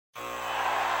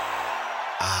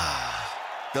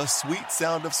The sweet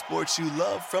sound of sports you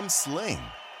love from Sling.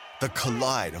 The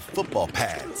collide of football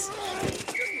pads.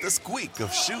 The squeak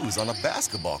of shoes on a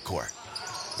basketball court.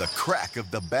 The crack of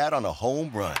the bat on a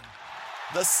home run.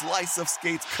 The slice of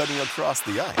skates cutting across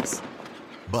the ice.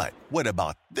 But what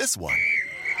about this one?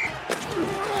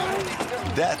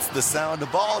 That's the sound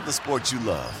of all the sports you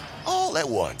love, all at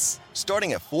once.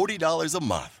 Starting at $40 a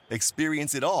month.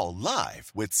 Experience it all live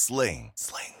with Sling.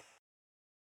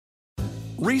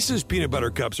 Reese's Peanut Butter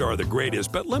Cups are the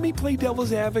greatest, but let me play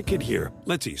devil's advocate here.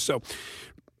 Let's see. So,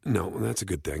 no, that's a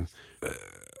good thing.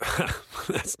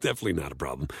 That's definitely not a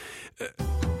problem.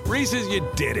 Reese's, you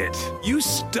did it. You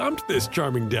stumped this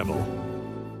charming devil.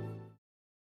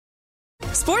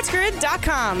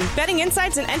 SportsGrid.com. Betting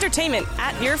insights and entertainment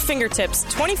at your fingertips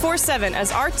 24/7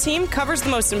 as our team covers the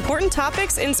most important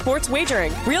topics in sports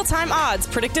wagering. Real-time odds,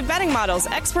 predictive betting models,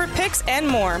 expert picks, and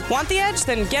more. Want the edge?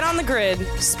 Then get on the grid.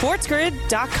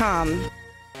 SportsGrid.com.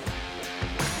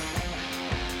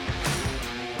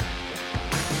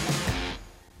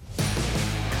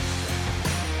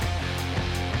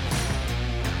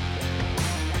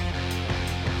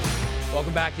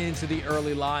 Welcome back into the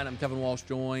early line. I'm Kevin Walsh,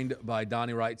 joined by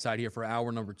Donnie Rightside here for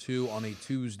hour number 2 on a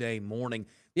Tuesday morning.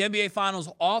 The NBA Finals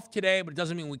off today, but it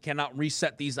doesn't mean we cannot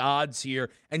reset these odds here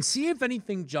and see if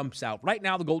anything jumps out. Right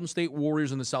now, the Golden State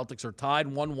Warriors and the Celtics are tied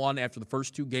 1-1 after the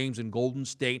first 2 games in Golden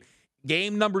State.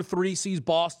 Game number 3 sees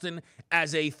Boston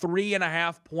as a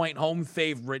 3.5-point home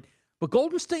favorite, but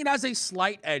Golden State has a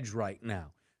slight edge right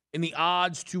now in the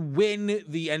odds to win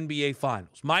the NBA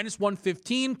Finals. Minus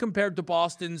 115 compared to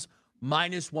Boston's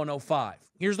minus 105.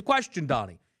 Here's the question,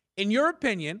 Donnie. In your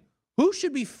opinion, who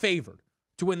should be favored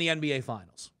to win the NBA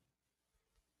Finals?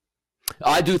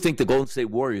 I do think the Golden State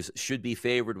Warriors should be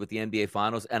favored with the NBA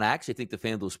Finals, and I actually think the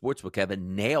FanDuel Sportsbook,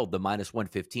 Kevin, nailed the minus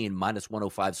 115, minus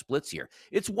 105 splits here.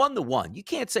 It's 1-1. You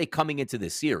can't say coming into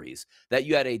this series that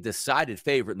you had a decided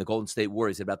favorite in the Golden State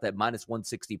Warriors about that minus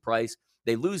 160 price.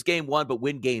 They lose game 1 but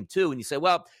win game 2, and you say,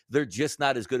 well, they're just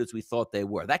not as good as we thought they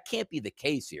were. That can't be the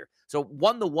case here. So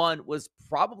 1-1 was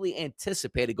probably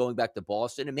anticipated going back to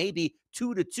Boston, and maybe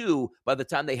 2-2 by the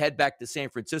time they head back to San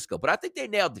Francisco. But I think they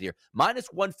nailed it here. Minus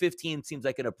 115 seems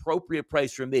like an appropriate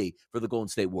price for me for the Golden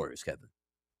State Warriors, Kevin.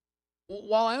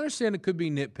 While I understand it could be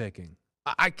nitpicking,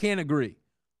 I can't agree.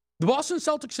 The Boston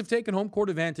Celtics have taken home court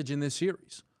advantage in this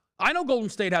series. I know Golden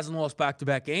State hasn't lost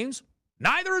back-to-back games.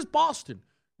 Neither has Boston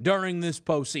during this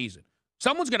postseason.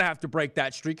 Someone's going to have to break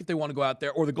that streak if they want to go out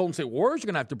there, or the Golden State Warriors are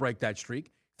going to have to break that streak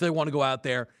if they want to go out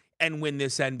there and win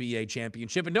this NBA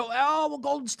championship. And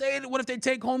Golden State, what if they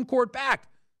take home court back?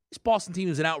 This Boston team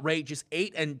is an outrageous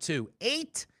 8-2.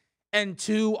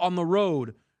 8-2 on the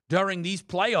road during these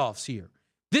playoffs here.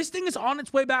 This thing is on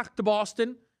its way back to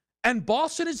Boston, and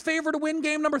Boston is favored to win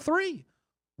game number 3.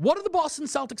 What do the Boston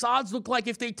Celtics odds look like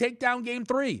if they take down game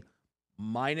 3?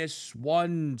 Minus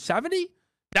 170?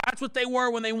 That's what they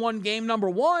were when they won game number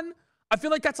 1. I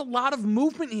feel like that's a lot of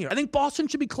movement here. I think Boston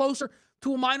should be closer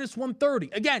to a minus 130.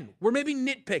 Again, we're maybe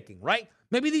nitpicking, right?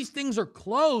 Maybe these things are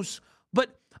close,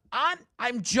 but I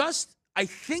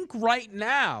think right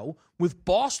now, with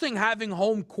Boston having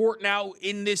home court now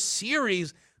in this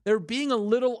series, they're being a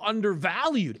little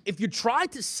undervalued. If you try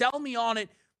to sell me on it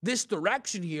this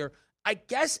direction here, I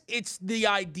guess it's the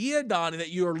idea, Donnie,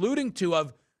 that you're alluding to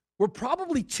of we're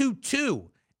probably 2-2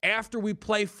 after we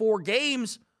play 4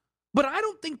 games, but I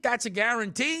don't think that's a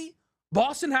guarantee.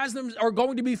 Boston are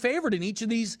going to be favored in each of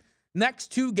these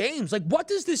next 2 games. Like, what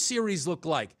does this series look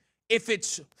like if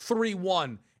it's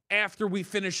 3-1 after we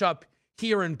finish up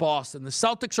here in Boston? The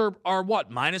Celtics are what,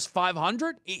 minus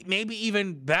 500? Maybe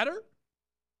even better?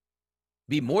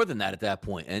 Be more than that at that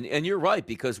point. And you're right,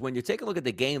 because when you take a look at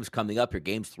the games coming up here,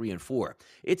 games 3 and 4,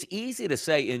 it's easy to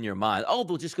say in your mind,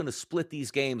 they're just going to split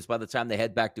these games by the time they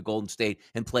head back to Golden State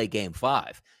and play game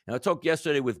 5. And I talked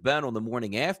yesterday with Ben on the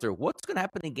morning after, what's going to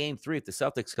happen in game 3 if the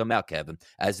Celtics come out, Kevin,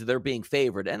 as they're being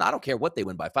favored? And I don't care what they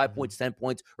win by, 5 points, 10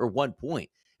 points, or 1 point.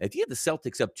 If you have the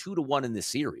Celtics up 2-1 in this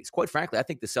series, quite frankly, I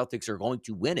think the Celtics are going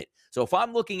to win it. So if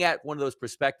I'm looking at one of those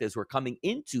perspectives, we're coming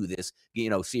into this,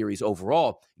 series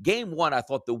overall, game 1, I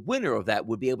thought the winner of that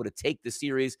would be able to take the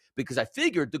series because I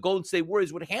figured the Golden State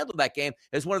Warriors would handle that game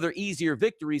as one of their easier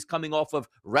victories coming off of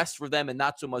rest for them and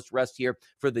not so much rest here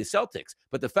for the Celtics.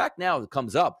 But the fact now that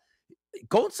comes up,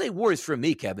 Golden State Warriors, for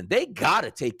me, Kevin, they got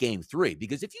to take game 3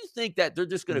 because if you think that they're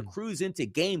just going to cruise into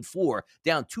game 4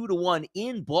 down 2-1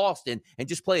 in Boston and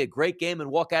just play a great game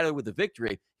and walk out of there with a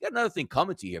victory, you got another thing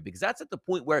coming to you here because that's at the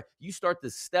point where you start to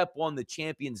step on the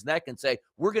champion's neck and say,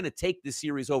 we're going to take this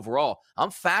series overall.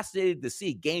 I'm fascinated to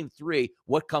see game 3,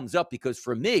 what comes up, because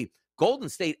for me, Golden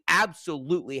State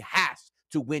absolutely has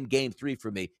to win game 3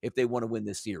 for me if they want to win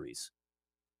this series.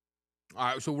 All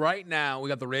right, so right now we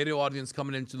got the radio audience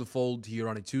coming into the fold here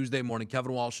on a Tuesday morning.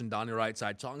 Kevin Walsh and Donnie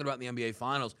Rightside talking about the NBA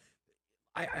Finals.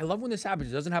 I love when this happens.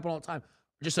 It doesn't happen all the time.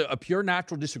 Just a pure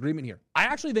natural disagreement here. I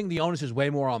actually think the onus is way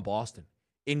more on Boston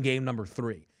in game number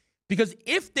 3. Because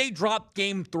if they drop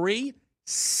game 3,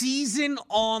 season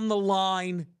on the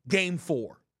line, game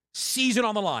 4. Season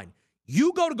on the line.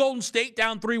 You go to Golden State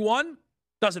down 3-1,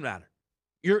 doesn't matter.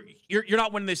 You're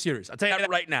not winning this series. I'll tell you that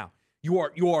right now. You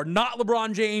are not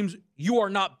LeBron James. You are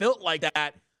not built like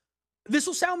that. This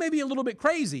will sound maybe a little bit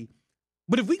crazy,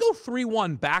 but if we go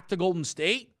 3-1 back to Golden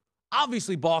State,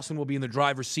 obviously Boston will be in the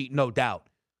driver's seat, no doubt.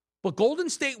 But Golden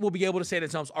State will be able to say to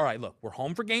themselves, all right, look, we're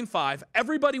home for game 5.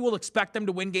 Everybody will expect them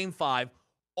to win game 5.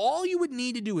 All you would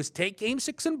need to do is take game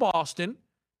 6 in Boston,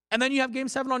 and then you have game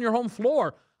 7 on your home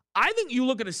floor. I think you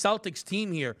look at a Celtics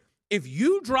team here. If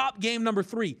you drop game number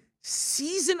 3,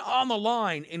 season on the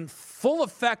line in full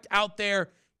effect out there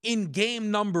in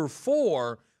game number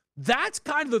 4, that's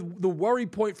kind of the worry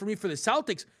point for me for the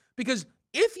Celtics, because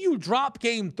if you drop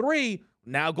game 3,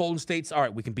 now Golden State's, all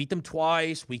right, we can beat them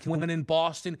twice, we can win in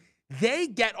Boston. They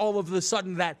get all of a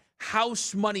sudden that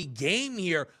house money game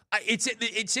here.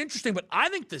 It's interesting, but I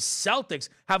think the Celtics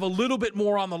have a little bit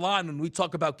more on the line when we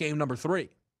talk about game number 3.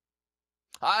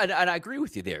 And I agree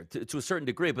with you there to a certain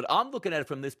degree, but I'm looking at it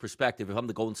from this perspective. If I'm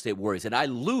the Golden State Warriors and I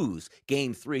lose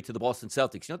game 3 to the Boston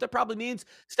Celtics, you know what that probably means?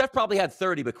 Steph probably had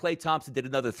 30, but Klay Thompson did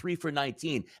another 3 for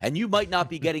 19, and you might not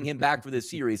be getting him back for this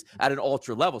series at an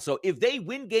ultra level. So if they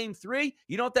win game 3,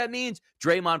 you know what that means?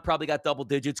 Draymond probably got double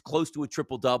digits, close to a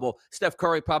triple-double. Steph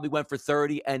Curry probably went for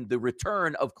 30, and the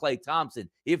return of Klay Thompson.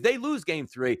 If they lose game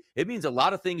 3, it means a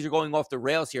lot of things are going off the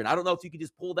rails here, and I don't know if you could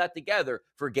just pull that together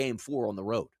for game 4 on the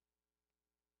road.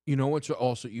 You know what's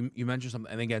also, you mentioned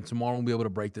something, and again, tomorrow we'll be able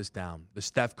to break this down, the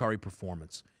Steph Curry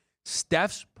performance.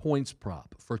 Steph's points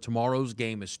prop for tomorrow's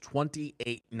game is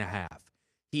 28.5.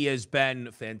 He has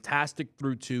been fantastic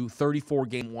through 2, 34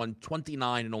 game 1,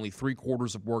 29 and only 3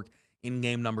 quarters of work in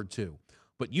game number 2.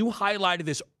 But you highlighted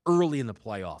this early in the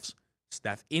playoffs.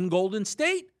 Steph in Golden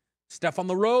State, Steph on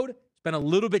the road, it's been a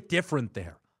little bit different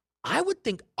there. I would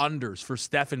think unders for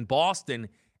Steph in Boston,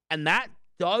 and that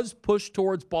does push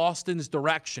towards Boston's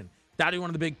direction. That'll be one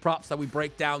of the big props that we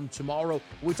break down tomorrow.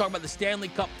 We talk about the Stanley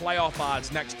Cup playoff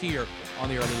odds next here on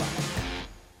the Early Line.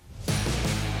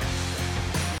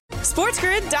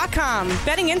 SportsGrid.com.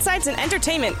 Betting insights and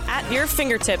entertainment at your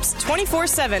fingertips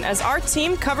 24/7 as our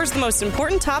team covers the most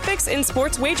important topics in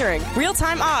sports wagering.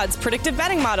 Real-time odds, predictive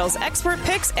betting models, expert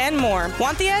picks, and more.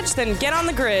 Want the edge? Then get on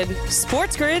the grid.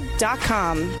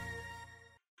 SportsGrid.com.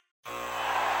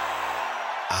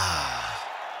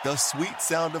 The sweet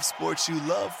sound of sports you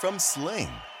love from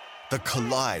Sling. The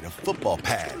collide of football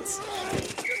pads.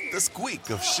 The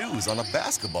squeak of shoes on a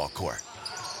basketball court.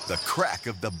 The crack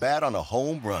of the bat on a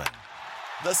home run.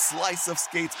 The slice of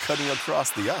skates cutting across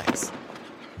the ice.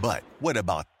 But what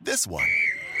about this one?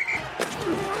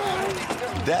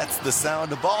 That's the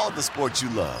sound of all the sports you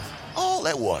love, all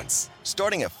at once.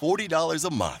 Starting at $40 a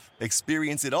month.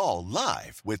 Experience it all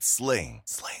live with Sling.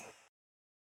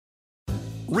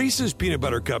 Reese's Peanut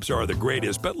Butter Cups are the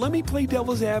greatest, but let me play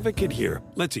devil's advocate here.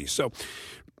 Let's see. So,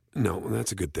 no,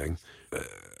 that's a good thing.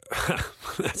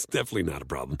 That's definitely not a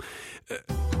problem.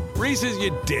 Reese's,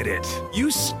 you did it.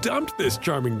 You stumped this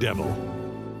charming devil.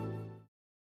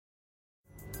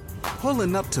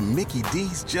 Pulling up to Mickey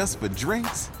D's just for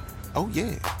drinks? Oh,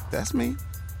 yeah, that's me.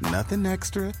 Nothing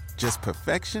extra, just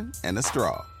perfection and a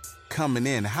straw. Coming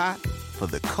in hot for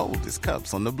the coldest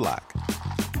cups on the block.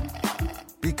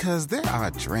 Because there are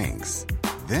drinks.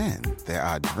 Then there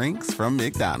are drinks from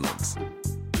McDonald's.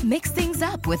 Mix things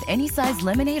up with any size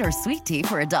lemonade or sweet tea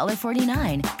for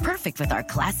 $1.49. Perfect with our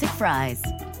classic fries.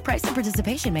 Price and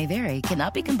participation may vary.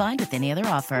 Cannot be combined with any other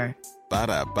offer.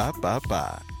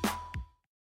 Ba-da-ba-ba-ba.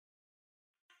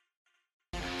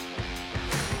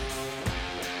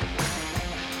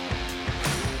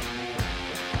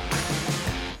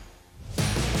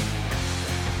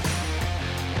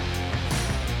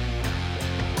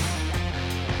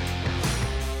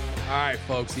 All right,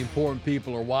 folks, the important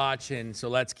people are watching, so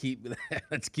let's keep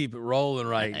it rolling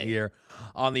right here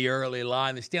on the Early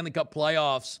Line. The Stanley Cup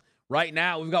playoffs, right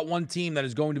now, we've got one team that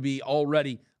is going to be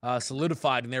already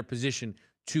solidified in their position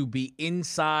to be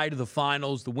inside the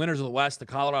finals. The winners of the West, the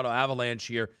Colorado Avalanche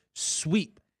here,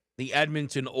 sweep the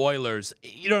Edmonton Oilers.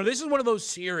 You know, this is one of those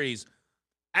series.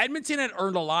 Edmonton had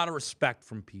earned a lot of respect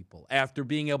from people after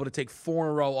being able to take 4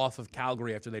 in a row off of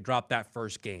Calgary after they dropped that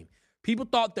first game. People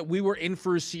thought that we were in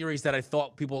for a series that I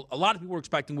thought a lot of people were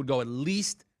expecting would go at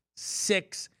least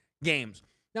 6 games.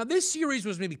 Now, this series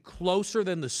was maybe closer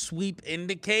than the sweep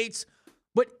indicates,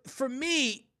 but for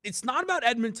me, it's not about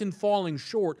Edmonton falling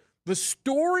short. The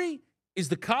story is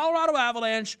the Colorado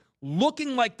Avalanche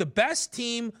looking like the best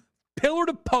team, pillar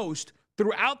to post,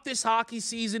 throughout this hockey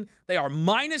season. They are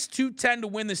minus 210 to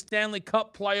win the Stanley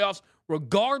Cup playoffs,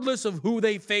 regardless of who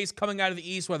they face coming out of the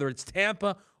East, whether it's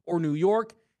Tampa or New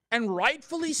York, and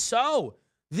rightfully so.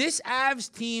 This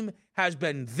Avs team has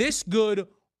been this good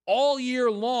all year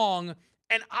long,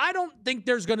 and I don't think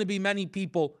there's going to be many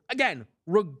people, again,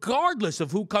 regardless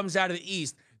of who comes out of the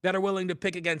East, that are willing to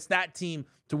pick against that team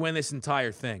to win this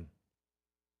entire thing.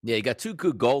 Yeah, you got two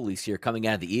good goalies here coming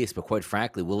out of the East, but quite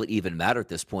frankly, will it even matter at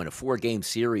this point? A 4-game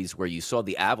series where you saw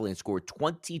the Avalanche score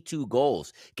 22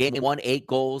 goals. Game 1, 8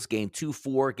 goals. Game 2,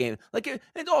 4. And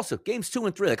also games 2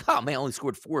 and 3. Like, oh man, only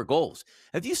scored 4 goals.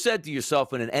 If you said to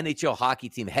yourself in an NHL hockey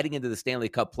team heading into the Stanley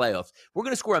Cup playoffs, we're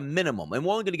going to score a minimum and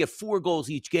we're only going to get 4 goals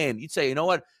each game, you'd say, you know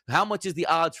what? How much is the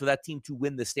odds for that team to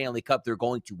win the Stanley Cup? They're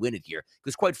going to win it here.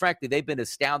 Because quite frankly, they've been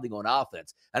astounding on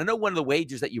offense. And I know one of the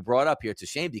wagers that you brought up here, it's a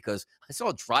shame because I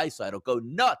saw Draisaitl go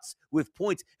nuts with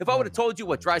points. If I would have told you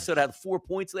what Draisaitl had 4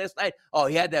 points last night,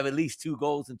 he had to have at least 2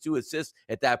 goals and 2 assists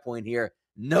at that point here.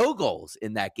 No goals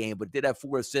in that game, but did have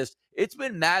 4 assists. It's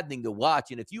been maddening to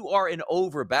watch. And if you are an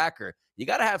overbacker, you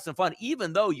got to have some fun,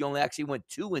 even though you only actually went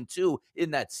 2-2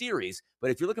 in that series.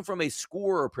 But if you're looking from a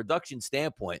score or production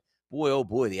standpoint, boy, oh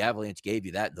boy, the Avalanche gave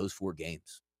you that in those 4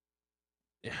 games.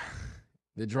 Yeah,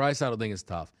 the Draisaitl thing is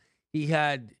tough. He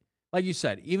had, like you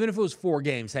said, even if it was 4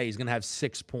 games, hey, he's going to have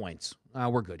 6 points.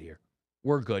 We're good here.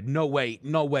 We're good. No way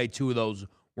 2 of those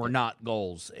were not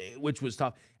goals, which was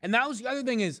tough. And that was the other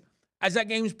thing is, as that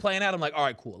game's playing out, I'm like, all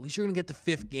right, cool. At least you're going to get the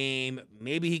 5th game.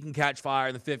 Maybe he can catch fire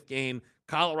in the 5th game.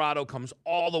 Colorado comes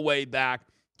all the way back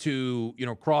to,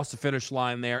 cross the finish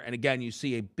line there. And again, you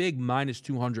see a big minus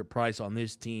 200 price on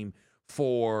this team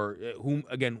for whom,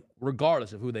 again,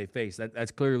 regardless of who they face.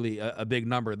 That's clearly a big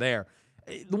number there.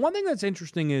 The one thing that's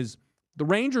interesting is the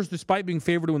Rangers, despite being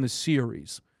favored to win the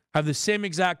series, have the same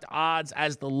exact odds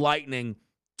as the Lightning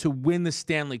to win the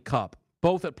Stanley Cup,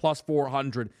 both at plus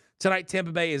 400. Tonight,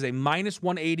 Tampa Bay is a minus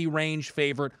 180 range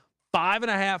favorite,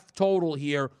 5.5 total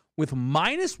here with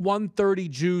minus 130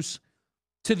 juice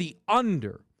to the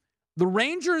under. The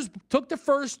Rangers took the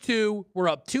first 2. We're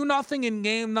up 2-0 in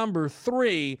game number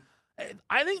 3.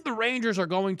 I think the Rangers are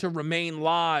going to remain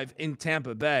live in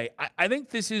Tampa Bay. I think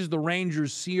this is the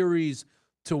Rangers series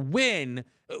to win.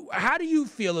 How do you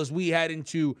feel as we head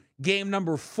into game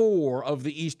number 4 of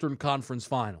the Eastern Conference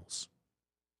Finals?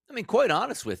 I mean, quite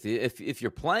honest with you, if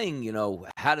you're playing,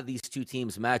 how do these two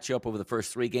teams match up over the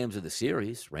first 3 games of the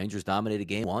series? Rangers dominated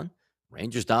game 1.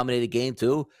 Rangers dominated game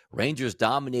 2. Rangers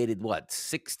dominated,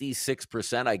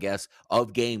 66%, I guess,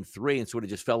 of game 3 and sort of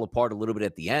just fell apart a little bit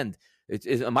at the end.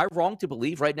 Am I wrong to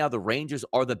believe right now the Rangers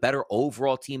are the better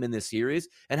overall team in this series?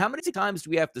 And how many times do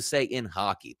we have to say in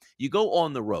hockey, you go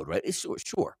on the road, right?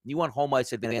 Sure. You want home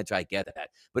ice advantage, I get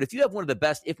that. But if you have one of the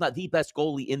best, if not the best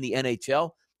goalie in the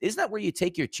NHL, isn't that where you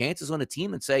take your chances on a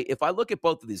team and say, if I look at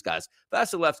both of these guys,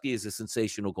 Vasilevsky is a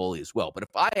sensational goalie as well. But if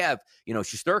I have,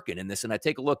 Shesterkin in this and I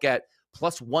take a look at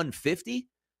plus 150,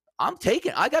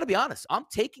 I got to be honest, I'm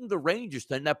taking the Rangers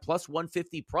to that plus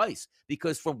 150 price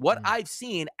because from what I've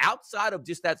seen outside of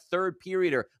just that third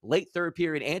period or late third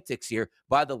period antics here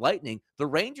by the Lightning, the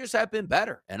Rangers have been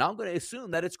better. And I'm going to assume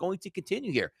that it's going to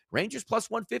continue here. Rangers plus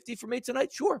 150 for me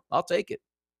tonight? Sure, I'll take it.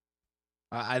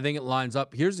 I think it lines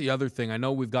up. Here's the other thing. I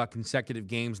know we've got consecutive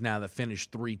games now that finish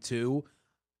 3-2.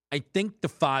 I think the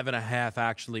 5.5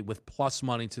 actually with plus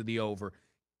money to the over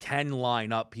can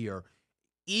line up here.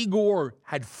 Igor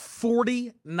had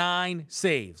 49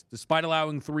 saves despite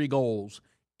allowing 3 goals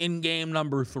in game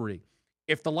number 3.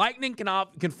 If the Lightning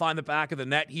can find the back of the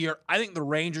net here, I think the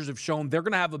Rangers have shown they're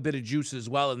going to have a bit of juice as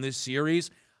well in this series.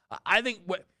 I think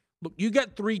look, you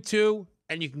get 3-2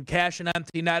 and you can cash an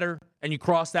empty netter and you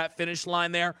cross that finish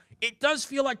line there, it does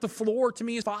feel like the floor to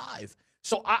me is 5.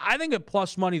 So I think at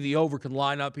plus money, the over can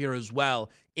line up here as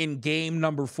well in game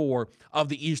number 4 of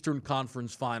the Eastern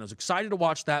Conference Finals. Excited to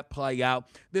watch that play out.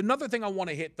 Another thing I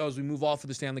want to hit, though, as we move off of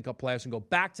the Stanley Cup playoffs and go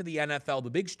back to the NFL, the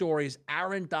big story is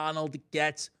Aaron Donald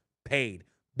gets paid.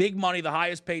 Big money, the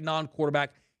highest paid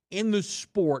non-quarterback in the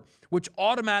sport, which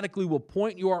automatically will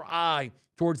point your eye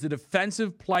towards the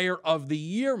Defensive Player of the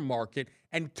Year market.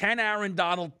 And can Aaron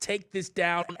Donald take this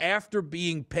down after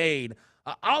being paid?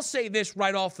 I'll say this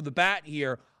right off of the bat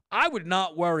here. I would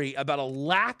not worry about a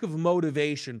lack of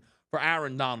motivation for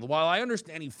Aaron Donald. While I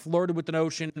understand he flirted with the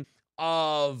notion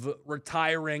of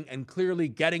retiring and clearly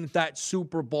getting that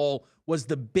Super Bowl was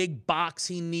the big box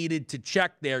he needed to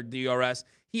check there, DRS,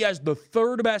 He has the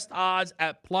third best odds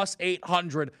at plus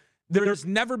 800. There's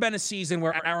never been a season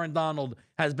where Aaron Donald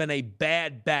has been a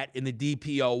bad bet in the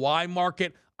DPOY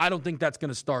market. I don't think that's going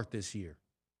to start this year.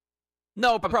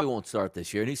 No, probably won't start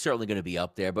this year, and he's certainly going to be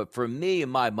up there. But for me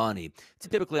and my money,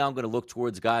 typically I'm going to look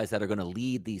towards guys that are going to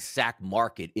lead the sack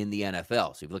market in the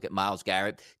NFL. So if you look at Myles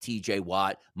Garrett, T.J.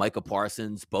 Watt, Micah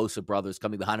Parsons, Bosa brothers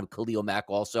coming behind him, Khalil Mack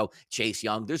also, Chase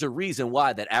Young. There's a reason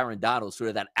why that Aaron Donald is sort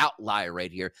of that outlier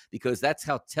right here, because that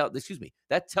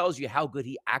tells you how good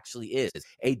he actually is.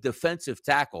 A defensive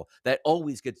tackle that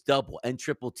always gets double and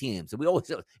triple teams. And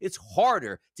it's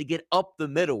harder to get up the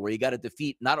middle where you got to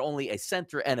defeat not only a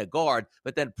center and a guard,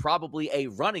 but then probably a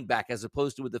running back as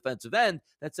opposed to a defensive end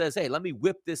that says, hey, let me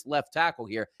whip this left tackle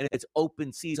here, and it's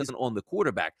open season on the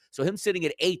quarterback. So him sitting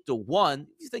at 8-1, if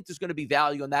you think there's going to be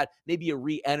value on that, maybe a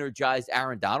re-energized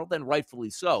Aaron Donald, then rightfully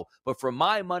so. But for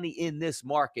my money in this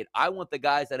market, I want the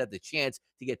guys that have the chance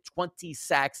to get 20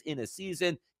 sacks in a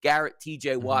season. Garrett,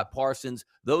 TJ Watt, Parsons,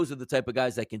 those are the type of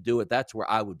guys that can do it. That's where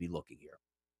I would be looking here.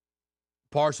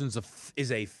 Parsons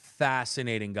is a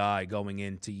fascinating guy going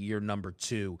into year number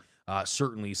 2.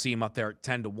 Certainly, you see him up there at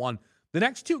 10-1. The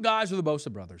next two guys are the Bosa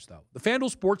brothers, though. The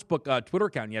FanDuel Sportsbook Twitter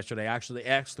account yesterday actually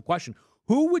asked the question,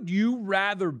 who would you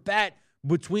rather bet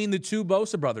between the two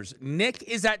Bosa brothers? Nick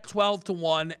is at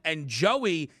 12-1, and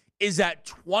Joey is at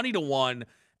 20-1.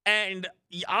 And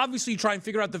obviously, you try and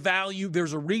figure out the value.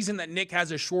 There's a reason that Nick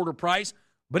has a shorter price,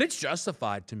 but it's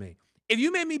justified to me. If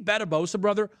you made me bet a Bosa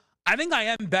brother, I think I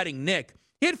am betting Nick.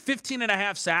 He had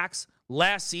 15.5 sacks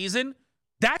last season.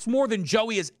 That's more than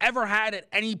Joey has ever had at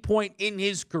any point in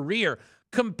his career.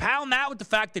 Compound that with the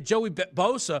fact that Joey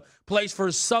Bosa plays for a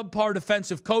subpar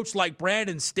defensive coach like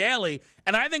Brandon Staley,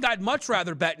 and I think I'd much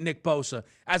rather bet Nick Bosa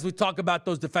as we talk about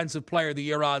those Defensive Player of the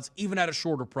Year odds, even at a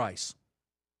shorter price.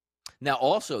 Now,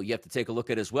 also, you have to take a look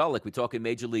at as well, like we talk in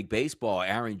Major League Baseball,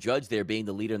 Aaron Judge there being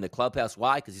the leader in the clubhouse.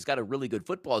 Why? Because he's got a really good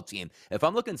football team. If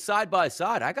I'm looking side by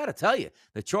side, I got to tell you,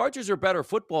 the Chargers are a better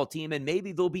football team, and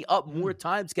maybe they'll be up more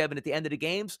times, Kevin, at the end of the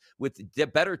games with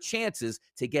better chances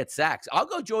to get sacks. I'll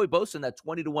go Joey Bosa in that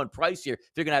 20-1 price here.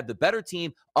 They're going to have the better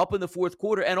team up in the fourth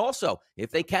quarter. And also, if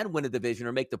they can win a division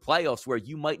or make the playoffs where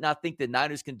you might not think the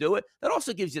Niners can do it, that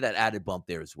also gives you that added bump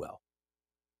there as well.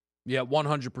 Yeah,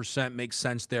 100% makes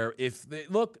sense there.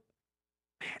 Look,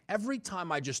 every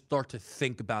time I just start to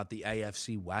think about the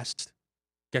AFC West,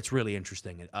 it gets really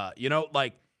interesting.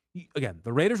 Again,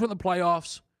 the Raiders were in the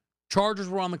playoffs, Chargers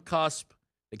were on the cusp,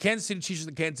 the Kansas City Chiefs are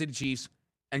the Kansas City Chiefs,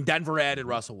 and Denver added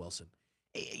Russell Wilson.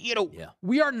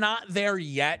 We are not there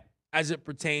yet as it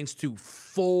pertains to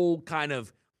full kind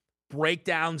of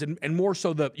breakdowns and more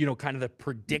so the, kind of the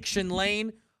prediction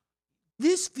lane.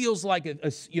 This feels like,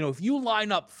 if you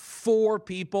line up 4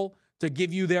 people to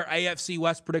give you their AFC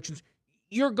West predictions,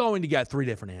 you're going to get 3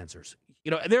 different answers.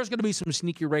 There's going to be some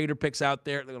sneaky Raider picks out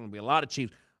there. There's going to be a lot of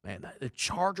Chiefs. Man, the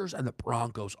Chargers and the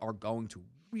Broncos are going to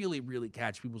really, really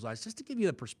catch people's eyes, just to give you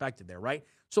the perspective there, right?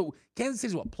 So Kansas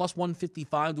City's plus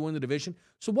 155 to win the division.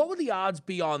 So what would the odds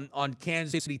be on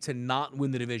Kansas City to not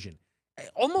win the division?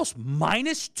 Almost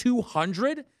minus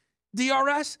 200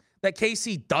 DRS that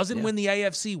KC doesn't win the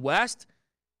AFC West.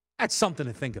 That's something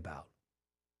to think about.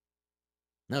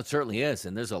 No, it certainly is,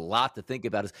 and there's a lot to think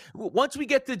about. Once we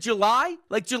get to July,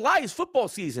 July is football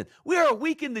season. We are a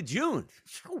week into June.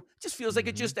 It just feels like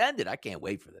it just ended. I can't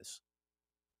wait for this.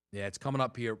 Yeah, it's coming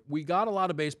up here. We got a lot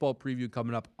of baseball preview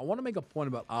coming up. I want to make a point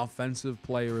about Offensive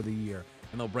Player of the Year,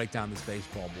 and they'll break down this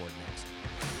baseball board next.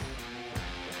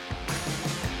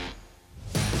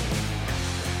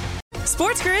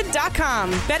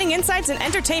 SportsGrid.com. Betting insights and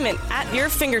entertainment at your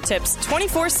fingertips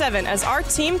 24/7 as our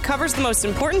team covers the most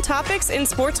important topics in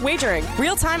sports wagering.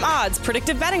 Real-time odds,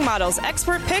 predictive betting models,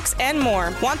 expert picks, and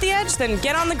more. Want the edge? Then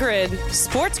get on the grid.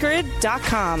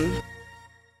 SportsGrid.com.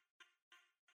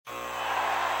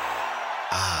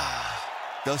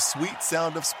 The sweet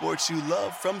sound of sports you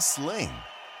love from Sling.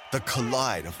 The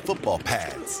collide of football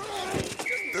pads.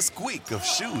 The squeak of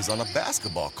shoes on a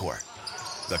basketball court.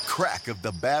 The crack of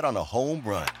the bat on a home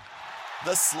run.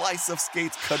 The slice of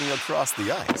skates cutting across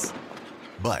the ice.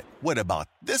 But what about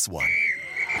this one?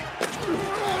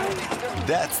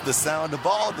 That's the sound of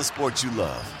all the sports you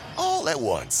love, all at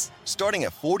once. Starting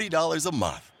at $40 a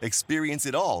month. Experience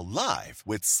it all live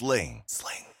with Sling.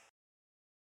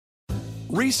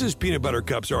 Reese's Peanut Butter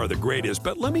Cups are the greatest,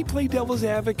 but let me play devil's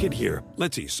advocate here.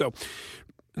 Let's see. So,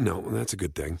 no, that's a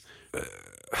good thing.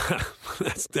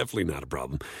 That's definitely not a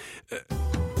problem.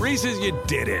 Reese's, you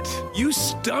did it. You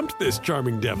stumped this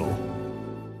charming devil.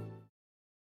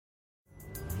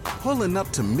 Pulling up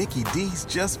to Mickey D's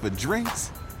just for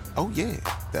drinks? Oh yeah,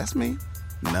 that's me.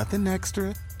 Nothing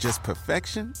extra, just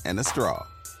perfection and a straw.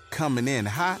 coming in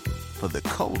hot for the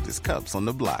coldest cups on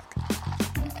the block.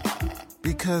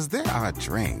 Because there are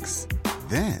drinks.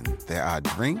 Then there are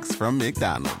drinks from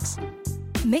McDonald's.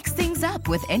 Mix things up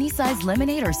with any size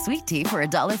lemonade or sweet tea for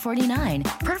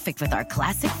 $1.49. Perfect with our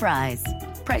classic fries.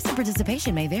 Price and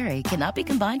participation may vary. Cannot be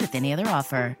combined with any other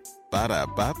offer.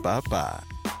 Ba-da-ba-ba-ba.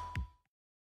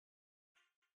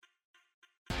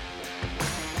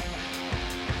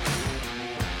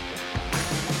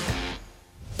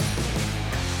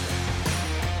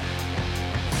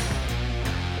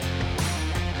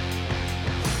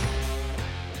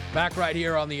 Back right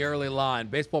here on the early line.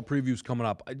 Baseball previews coming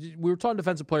up. We were talking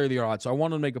Defensive Player of the Year odds, so I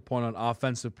wanted to make a point on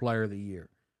Offensive Player of the Year.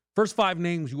 First 5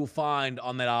 names you will find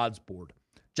on that odds board: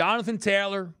 Jonathan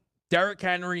Taylor, Derrick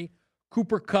Henry,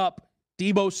 Cooper Kupp,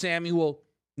 Deebo Samuel,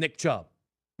 Nick Chubb.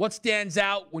 What stands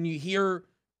out when you hear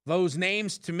those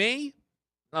names to me?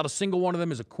 Not a single one of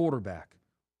them is a quarterback.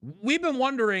 We've been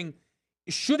wondering,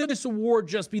 should this award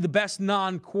just be the best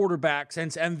non-quarterback,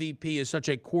 since MVP is such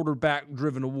a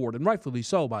quarterback-driven award? And rightfully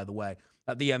so, by the way,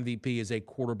 that the MVP is a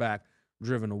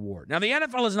quarterback-driven award. Now, the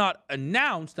NFL has not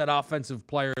announced that Offensive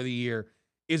Player of the Year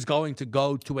is going to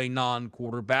go to a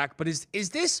non-quarterback, but is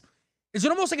it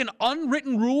almost like an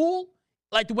unwritten rule,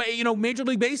 like the way, Major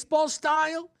League Baseball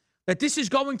style, that this is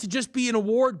going to just be an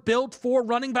award built for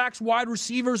running backs, wide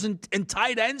receivers, and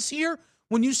tight ends here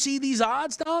when you see these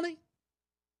odds, Donnie?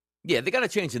 Yeah, they got to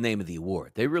change the name of the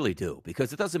award. They really do,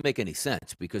 because it doesn't make any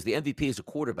sense, because the MVP is a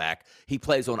quarterback. He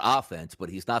plays on offense, but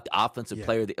he's not the offensive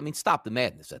player. Stop the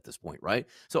madness at this point, right?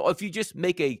 So if you just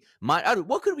make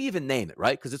what could we even name it,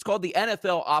 right? Because it's called the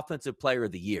NFL Offensive Player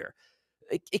of the Year.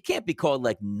 It can't be called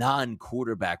like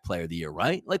non-quarterback player of the year,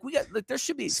 right? Like there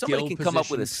should be somebody can come up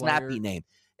with a snappy name.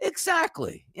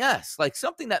 Exactly. Yes. Like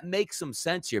something that makes some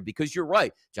sense here, because you're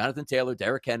right. Jonathan Taylor,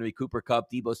 Derrick Henry, Cooper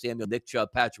Kupp, Deebo Samuel, Nick Chubb,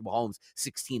 Patrick Mahomes,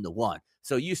 16-1.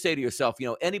 So you say to yourself,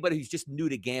 anybody who's just new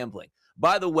to gambling.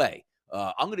 By the way,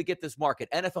 I'm going to get this market.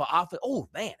 NFL offense. Oh,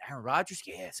 man. Aaron Rodgers.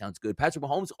 Yeah, sounds good. Patrick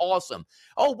Mahomes. Awesome.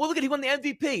 Oh, well, look at he won the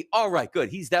MVP. All right, good.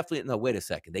 He's definitely. No, wait a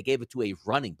second. They gave it to a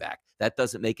running back. That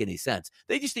doesn't make any sense.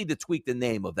 They just need to tweak the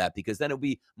name of that, because then it'll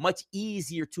be much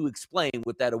easier to explain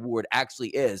what that award actually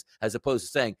is, as opposed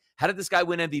to saying, how did this guy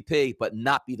win MVP but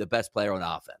not be the best player on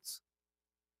offense?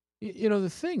 The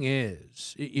thing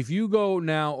is, if you go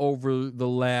now over the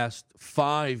last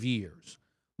 5 years,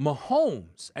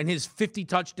 Mahomes and his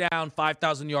 50-touchdown,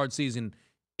 5,000-yard season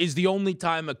is the only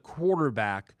time a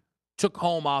quarterback took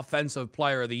home Offensive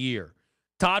Player of the Year.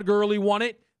 Todd Gurley won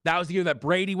it. That was the year that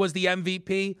Brady was the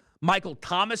MVP. Michael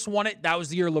Thomas won it. That was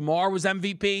the year Lamar was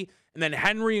MVP. And then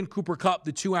Henry and Cooper Kupp,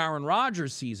 the 2 Aaron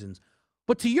Rodgers seasons.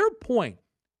 But to your point,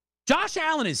 Josh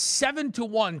Allen is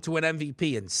 7-1 to an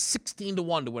MVP and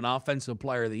 16-1 to an Offensive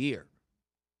Player of the Year.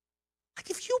 Like,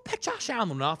 if you pick Josh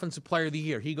Allen, an Offensive Player of the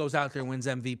Year, he goes out there and wins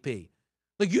MVP.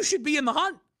 Like, you should be in the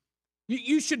hunt.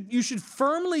 You should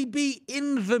firmly be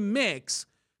in the mix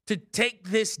to take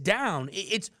this down.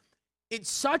 It's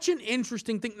such an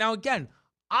interesting thing. Now, again,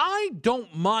 I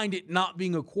don't mind it not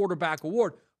being a quarterback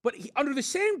award, but under the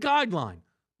same guideline,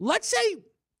 let's say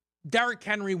Derrick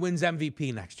Henry wins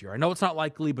MVP next year. I know it's not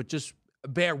likely, but just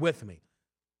bear with me.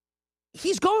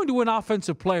 He's going to an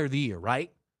Offensive Player of the Year, right?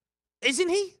 Isn't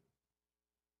he?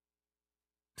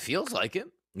 Feels like it.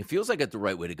 It feels like it's the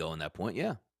right way to go in that point,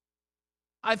 yeah.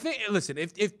 I think, listen,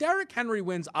 if Derrick Henry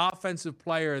wins Offensive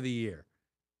Player of the Year,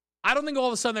 I don't think all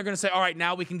of a sudden they're going to say, all right,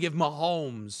 now we can give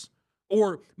Mahomes,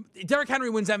 or Derrick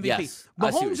Henry wins MVP. Yes,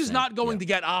 Mahomes is not going to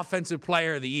get Offensive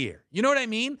Player of the Year. You know what I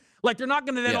mean? Like, they're not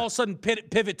going to then all of a sudden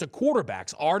pivot to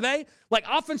quarterbacks, are they? Like,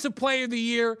 Offensive Player of the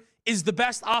Year is the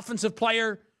best offensive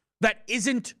player that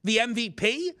isn't the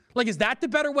MVP? Like, is that the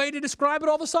better way to describe it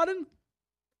all of a sudden?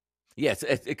 Yes,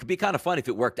 it could be kind of fun if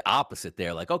it worked opposite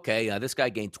there. Like, okay, this guy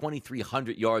gained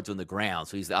 2,300 yards on the ground,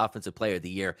 so he's the Offensive Player of the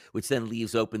Year, which then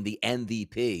leaves open the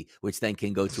MVP, which then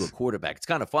can go to a quarterback. It's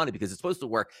kind of funny because it's supposed to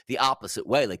work the opposite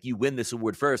way. Like, you win this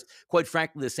award first. Quite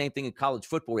frankly, the same thing in college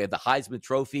football. We have the Heisman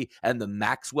Trophy and the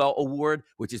Maxwell Award,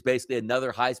 which is basically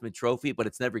another Heisman Trophy, but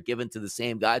it's never given to the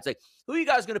same guy. It's like, who are you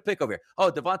guys going to pick over here? Oh,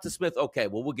 Devonta Smith. Okay,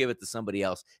 well, we'll give it to somebody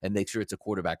else and make sure it's a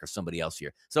quarterback or somebody else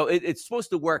here. So it's supposed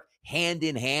to work hand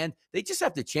in hand. They just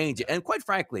have to change it. And quite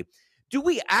frankly, do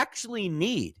we actually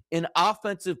need an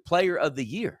Offensive Player of the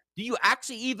Year? Do you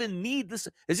actually even need this?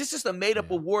 Is this just a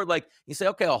made-up award? Like, you say,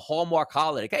 okay, a Hallmark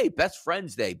holiday. Like, hey, Best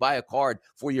Friends Day, buy a card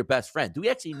for your best friend. Do we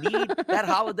actually need that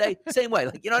holiday? Same way.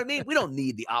 Like, you know what I mean? We don't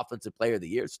need the Offensive Player of the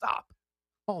Year. Stop.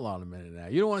 Hold on a minute now.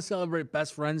 You don't want to celebrate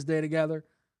Best Friends Day together?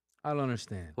 I don't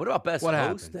understand. What about Best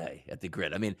Host Day at the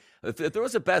Grid? I mean, if there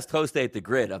was a Best Host Day at the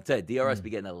Grid, I'm telling you, DRS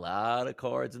be getting a lot of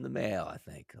cards in the mail, I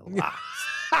think. A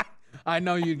lot. I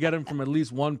know you'd get them from at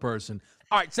least one person.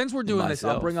 All right, since we're doing this,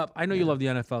 I'll bring up, I know you love the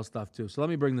NFL stuff too, so let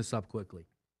me bring this up quickly.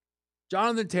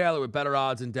 Jonathan Taylor with better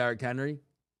odds than Derrick Henry,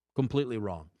 completely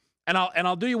wrong. And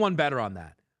I'll do you one better on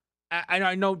that.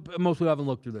 I know most people haven't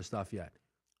looked through this stuff yet.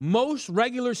 Most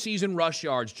regular season rush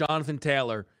yards, Jonathan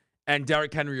Taylor and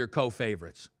Derrick Henry are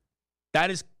co-favorites. That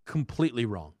is completely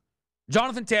wrong.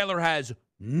 Jonathan Taylor has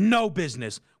no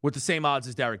business with the same odds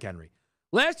as Derrick Henry.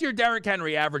 Last year, Derrick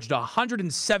Henry averaged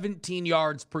 117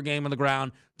 yards per game on the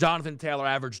ground. Jonathan Taylor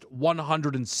averaged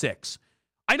 106.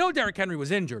 I know Derrick Henry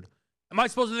was injured. Am I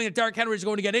supposed to think that Derrick Henry is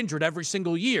going to get injured every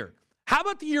single year? How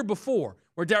about the year before,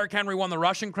 where Derrick Henry won the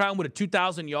rushing crown with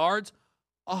 2,000 yards?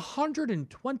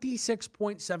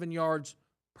 126.7 yards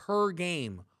per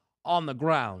game on the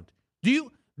ground.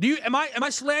 Am I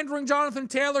slandering Jonathan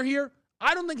Taylor here?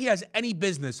 I don't think he has any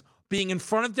business being in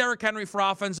front of Derrick Henry for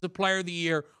Offensive Player of the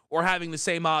Year or having the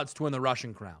same odds to win the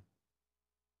rushing crown.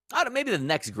 I don't, maybe the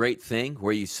next great thing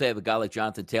where you say a guy like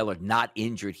Jonathan Taylor not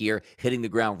injured here, hitting the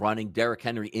ground running. Derrick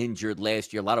Henry injured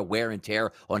last year, a lot of wear and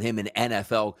tear on him in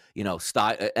NFL,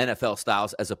 NFL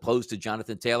styles as opposed to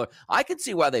Jonathan Taylor. I can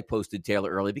see why they posted Taylor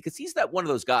early because he's that one of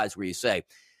those guys where you say,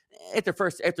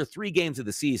 after 3 games of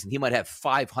the season, he might have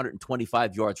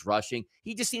 525 yards rushing.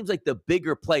 He just seems like the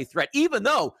bigger play threat, even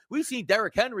though we've seen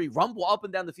Derrick Henry rumble up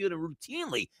and down the field and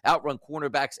routinely outrun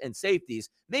cornerbacks and safeties.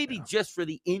 Maybe just for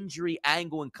the injury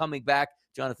angle and coming back,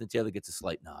 Jonathan Taylor gets a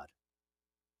slight nod.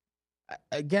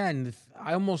 Again,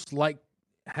 I almost like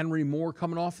Henry more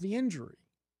coming off the injury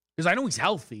because I know he's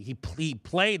healthy. He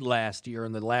played last year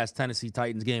in the last Tennessee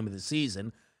Titans game of the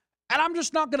season, and I'm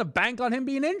just not going to bank on him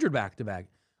being injured back-to-back.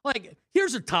 Like,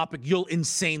 here's a topic you'll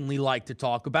insanely like to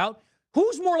talk about.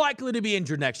 Who's more likely to be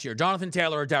injured next year, Jonathan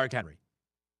Taylor or Derrick Henry?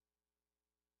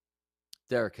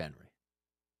 Derrick Henry.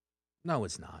 No,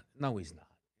 it's not. No, he's not.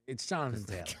 It's Jonathan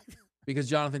Taylor. Because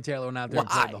Jonathan Taylor went out there and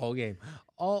played the whole game.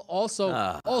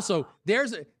 Also,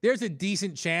 there's a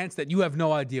decent chance that you have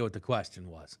no idea what the question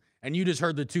was. And you just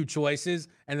heard the 2 choices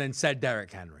and then said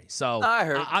Derrick Henry. So I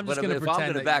heard. I'm just going to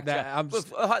pretend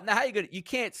now how you gonna? You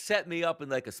can't set me up in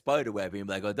like a spider web. You're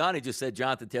like, Donnie just said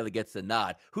Jonathan Taylor gets the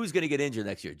nod. Who's going to get injured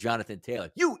next year? Jonathan Taylor.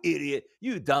 You idiot.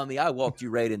 You dummy. I walked you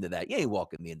right into that. You ain't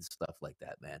walking me into stuff like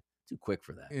that, man. Too quick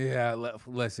for that. Yeah.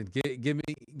 Listen. Give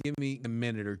me a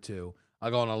minute or two. I'll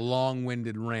go on a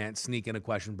long-winded rant, sneaking a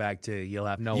question back to you. You'll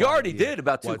have no idea. You already did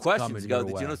about 2 questions ago.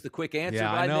 Did you notice the quick answer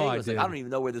I made? I was like, I don't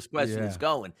even know where this question is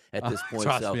going at this point.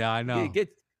 Trust me, I know.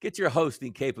 Get your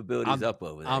hosting capabilities up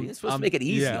over there. You're supposed to make it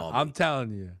easy on me. I'm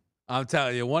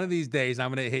telling you. One of these days,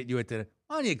 I'm going to hit you with why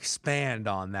don't you expand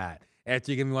on that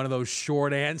after you give me one of those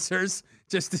short answers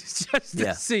just to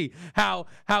see how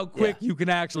quick you can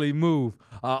actually move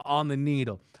on the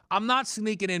needle. I'm not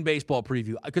sneaking in baseball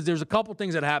preview because there's a couple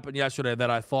things that happened yesterday that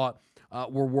I thought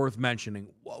were worth mentioning.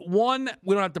 One,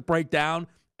 we don't have to break down.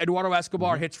 Eduardo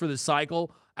Escobar hits for the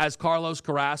cycle as Carlos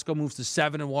Carrasco moves to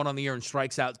 7-1 on the year and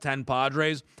strikes out 10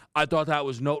 Padres. I thought that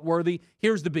was noteworthy.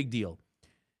 Here's the big deal.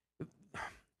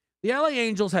 The LA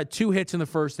Angels had 2 hits in the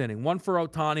first inning, one for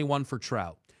Ohtani, one for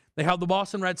Trout. They held the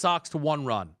Boston Red Sox to 1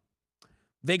 run.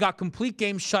 They got complete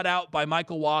game shut out by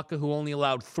Michael Wacha, who only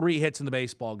allowed 3 hits in the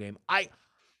baseball game.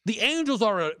 The Angels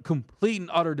are a complete and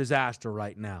utter disaster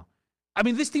right now. I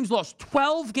mean, this team's lost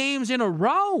 12 games in a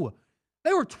row.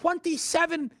 They were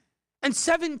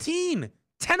 27-17,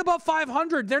 10 above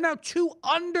 500. They're now 2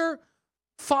 under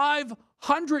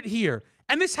 500 here.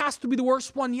 And this has to be the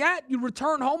worst one yet. You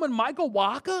return home and Michael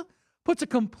Wacha puts a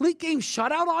complete game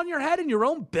shutout on your head in your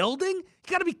own building? You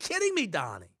got to be kidding me,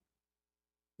 Donnie.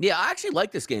 Yeah, I actually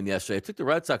liked this game yesterday. I took the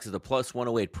Red Sox at the plus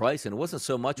 108 price, and it wasn't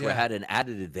so much where I had an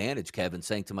added advantage, Kevin,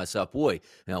 saying to myself, boy,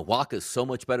 Wacha's so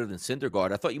much better than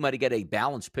Syndergaard. I thought you might get a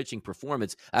balanced pitching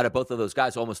performance out of both of those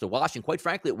guys, almost a wash. And quite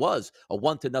frankly, it was a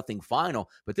 1-0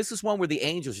 final. But this is one where the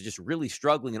Angels are just really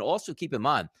struggling. And also keep in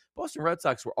mind, Boston Red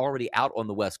Sox were already out on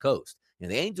the West Coast.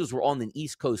 The Angels were on the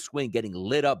East Coast swing, getting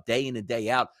lit up day in and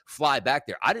day out, fly back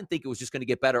there. I didn't think it was just going to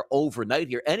get better overnight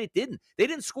here, and it didn't. They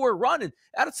didn't score a run, and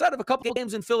outside of a couple of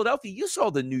games in Philadelphia, you saw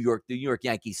the New York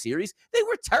Yankees series. They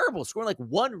were terrible, scoring like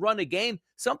 1 run a game.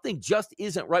 Something just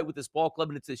isn't right with this ball club,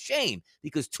 and it's a shame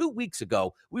because 2 weeks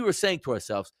ago, we were saying to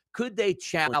ourselves, could they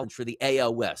challenge for the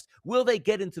AL West? Will they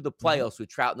get into the playoffs with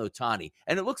Trout and Ohtani?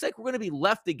 And it looks like we're going to be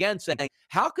left again saying,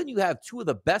 how can you have 2 of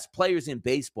the best players in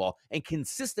baseball and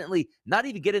consistently not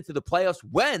even get into the playoffs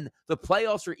when the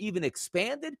playoffs are even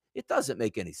expanded? It doesn't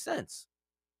make any sense.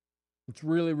 It's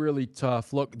really, really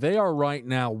tough. Look, they are right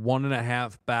now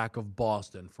 1.5 back of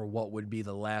Boston for what would be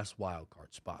the last wild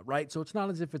card spot, right? So it's not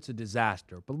as if it's a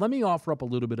disaster. But let me offer up a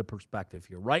little bit of perspective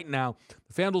here. Right now,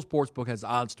 the FanDuel Sportsbook has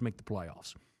odds to make the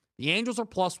playoffs. The Angels are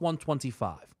plus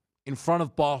 125 in front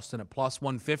of Boston at plus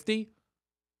 150.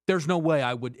 There's no way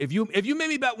I would. If you made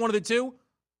me bet one of the two,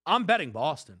 I'm betting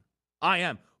Boston. I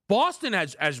am. Boston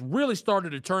has really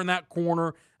started to turn that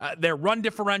corner. Their run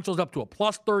differential's up to a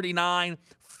plus 39,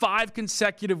 5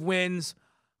 consecutive wins.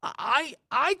 I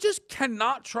just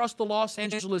cannot trust the Los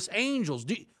Angeles Angels.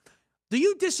 Do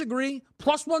you disagree?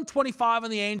 Plus 125 on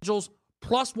the Angels,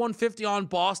 plus 150 on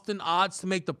Boston, odds to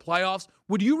make the playoffs.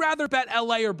 Would you rather bet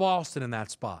LA or Boston in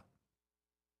that spot?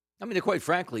 I mean, quite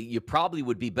frankly, you probably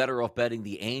would be better off betting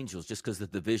the Angels just because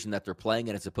of the division that they're playing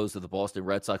in as opposed to the Boston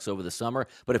Red Sox over the summer.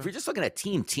 But if you're just looking at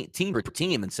team per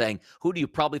team and saying, who do you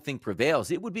probably think prevails?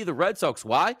 It would be the Red Sox.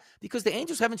 Why? Because the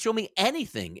Angels haven't shown me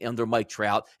anything under Mike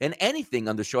Trout and anything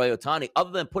under Shohei Ohtani other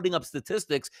than putting up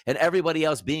statistics and everybody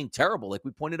else being terrible. Like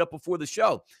we pointed out before the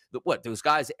show, those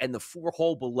guys in the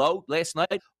 4-hole below last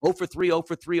night, 0 for 3, 0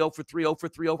 for 3, 0 for 3, 0 for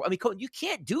 3, 0 for, I mean, you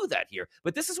can't do that here.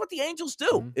 But this is what the Angels do.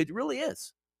 Mm-hmm. It really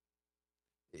is.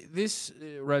 This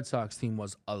Red Sox team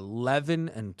was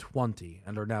 11-20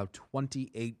 and are now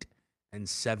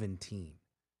 28-17.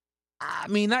 I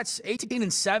mean, that's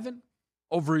 18-7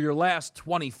 over your last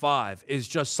 25 is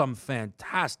just some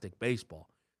fantastic baseball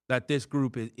that this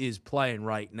group is playing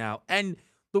right now. And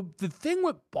the thing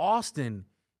with Boston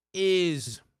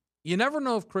is you never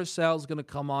know if Chris Sale's going to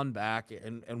come on back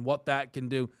and what that can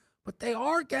do. But they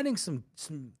are getting some.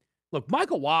 Look,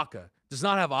 Michael Wacha does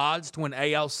not have odds to win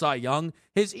AL Cy Young.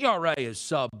 His ERA is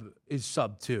sub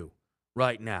 2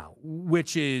 right now,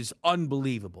 which is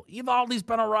unbelievable. Evaldi's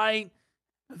been all right.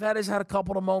 Vetta's had a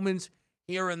couple of moments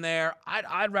here and there.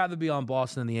 I'd rather be on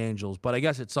Boston than the Angels, but I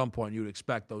guess at some point you'd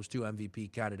expect those two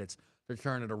MVP candidates to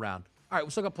turn it around. All right,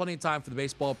 we've still got plenty of time for the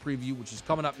baseball preview, which is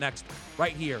coming up next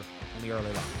right here on the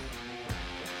Early Line.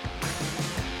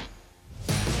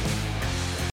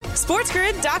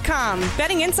 SportsGrid.com.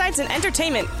 Betting insights and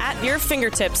entertainment at your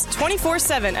fingertips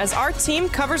 24/7 as our team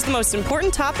covers the most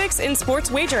important topics in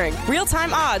sports wagering.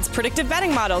 Real-time odds, predictive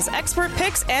betting models, expert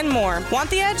picks, and more. Want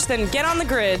the edge? Then get on the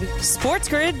grid.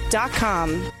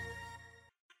 SportsGrid.com.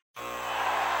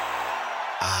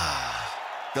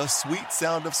 The sweet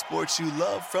sound of sports you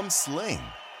love from Sling.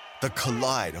 The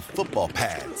collide of football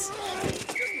pads.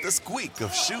 The squeak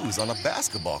of shoes on a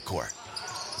basketball court.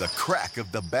 The crack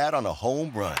of the bat on a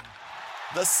home run.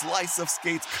 The slice of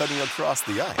skates cutting across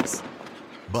the ice.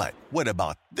 But what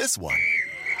about this one?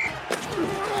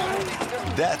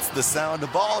 That's the sound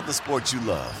of all the sports you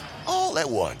love, all at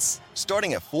once.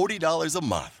 Starting at $40 a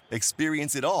month.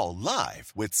 Experience it all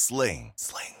live with Sling.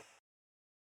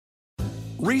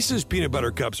 Reese's Peanut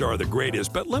Butter Cups are the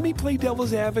greatest, but let me play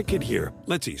devil's advocate here.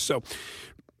 Let's see. So,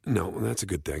 no, that's a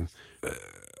good thing.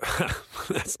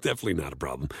 That's definitely not a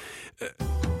problem.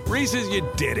 Reese's, you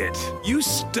did it. You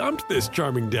stumped this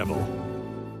charming devil.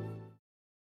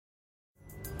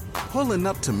 Pulling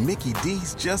up to Mickey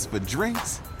D's just for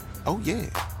drinks? Oh yeah,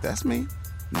 that's me.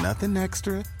 Nothing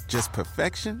extra, just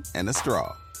perfection and a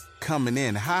straw. Coming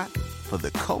in hot for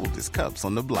the coldest cups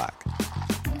on the block.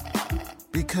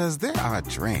 Because there are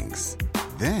drinks.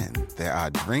 Then there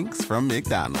are drinks from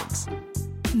McDonald's.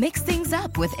 Mix things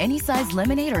up with any size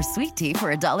lemonade or sweet tea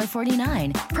for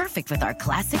 $1.49. Perfect with our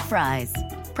classic fries.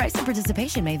 Price and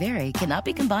participation may vary. Cannot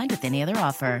be combined with any other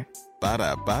offer.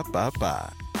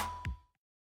 Ba-da-ba-ba-ba.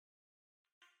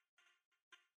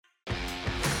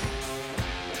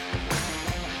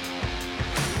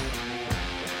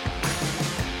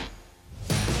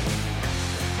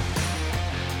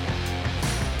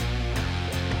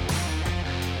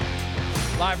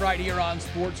 Live right here on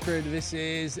Sports Grid. This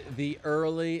is the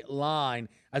Early Line.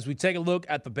 As we take a look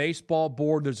at the baseball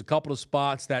board, there's a couple of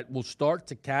spots that will start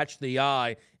to catch the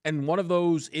eye. And one of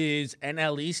those is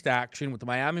NL East action with the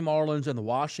Miami Marlins and the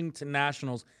Washington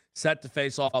Nationals set to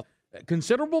face off.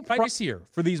 Considerable price here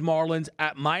for these Marlins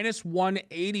at minus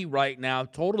 180 right now.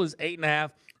 Total is 8.5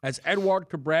 as Edward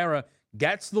Cabrera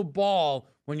gets the ball.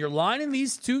 When you're lining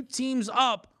these two teams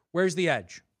up, where's the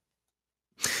edge?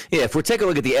 Yeah, if we're taking a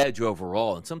look at the edge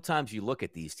overall, and sometimes you look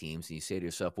at these teams and you say to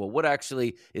yourself, well, what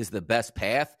actually is the best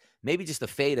path? Maybe just to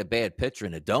fade a bad pitcher,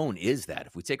 and Adone is that.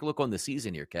 If we take a look on the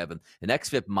season here, Kevin, an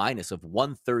xFIP minus of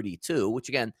 132, which,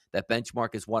 again, that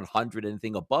benchmark is 100.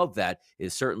 Anything above that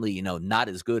is certainly, not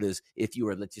as good as if you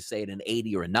were, let's just say, at an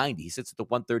 80 or a 90. He sits at the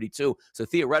 132. So,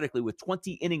 theoretically, with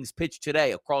 20 innings pitched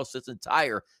today across this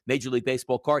entire Major League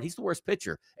Baseball card, he's the worst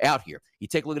pitcher out here. You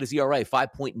take a look at his ERA,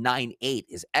 5.98,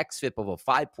 his xFIP of a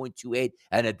 5.28,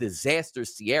 and a disaster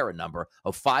Sierra number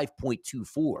of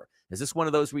 5.24. Is this one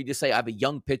of those where you just say, I have a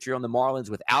young pitcher on the Marlins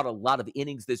without a lot of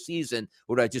innings this season,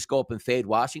 or do I just go up and fade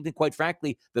Washington? Quite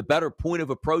frankly, the better point of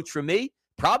approach for me,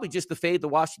 probably just to fade the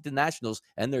Washington Nationals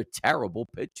and their terrible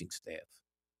pitching staff.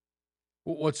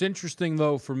 What's interesting,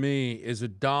 though, for me is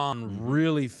that Don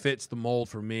really fits the mold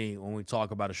for me when we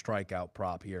talk about a strikeout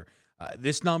prop here.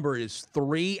 This number is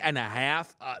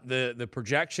 3.5. The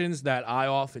projections that I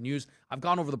often use, I've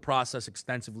gone over the process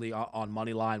extensively on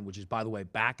Moneyline, which is, by the way,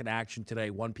 back in action today,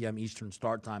 1 p.m. Eastern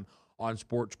start time on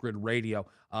Sports Grid Radio.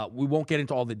 We won't get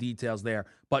into all the details there,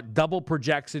 but double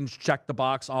projections, check the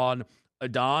box on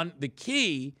Don. The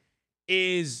key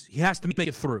is he has to make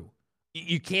it through.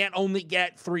 You can't only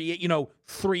get three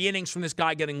innings from this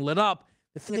guy getting lit up.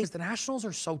 The thing is, the Nationals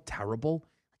are so terrible.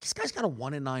 This guy's got a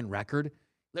 1-9 record.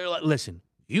 They're like, listen,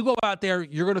 you go out there,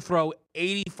 you're going to throw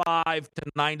 85 to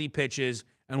 90 pitches,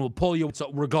 and we'll pull you. So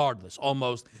regardless,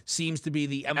 almost seems to be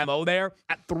the MO there.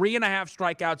 At 3.5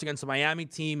 strikeouts against the Miami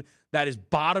team, that is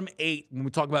bottom 8 when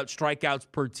we talk about strikeouts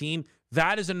per team.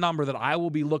 That is a number that I will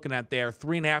be looking at there.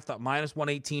 3.5, that minus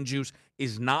 118 juice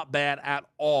is not bad at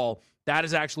all. That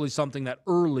is actually something that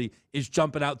early is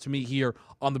jumping out to me here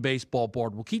on the baseball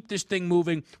board. We'll keep this thing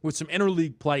moving with some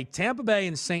interleague play. Tampa Bay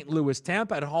and St. Louis.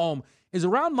 Tampa at home is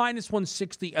around minus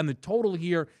 160, and the total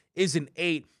here is an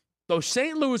 8. Those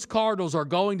St. Louis Cardinals are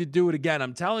going to do it again.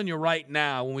 I'm telling you right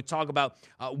now, when we talk about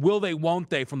will they, won't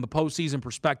they from the postseason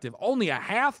perspective, only a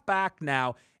half back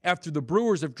now after the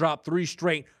Brewers have dropped 3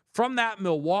 straight from that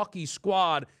Milwaukee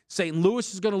squad. St.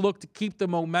 Louis is going to look to keep the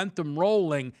momentum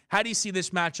rolling. How do you see this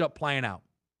matchup playing out?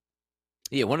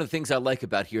 Yeah, one of the things I like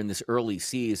about here in this early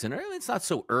season, it's not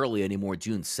so early anymore,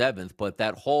 June 7th, but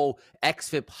that whole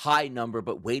xFIP high number,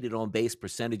 but weighted on base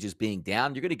percentages being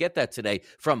down, you're going to get that today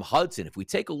from Hudson. If we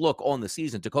take a look on the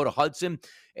season, Dakota Hudson,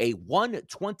 a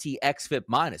 120 xFIP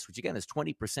minus, which again is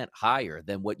 20% higher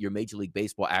than what your Major League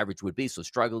Baseball average would be, so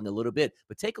struggling a little bit.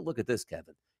 But take a look at this,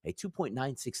 Kevin. A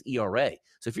 2.96 ERA.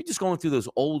 So if you're just going through those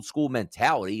old school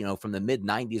mentality, from the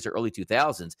mid-90s or early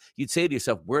 2000s, you'd say to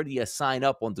yourself, where do you sign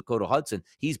up on Dakota Hudson?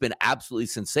 He's been absolutely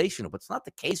sensational, but it's not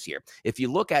the case here. If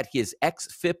you look at his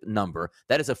xFIP number,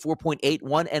 that is a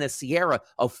 4.81 and a Sierra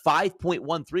of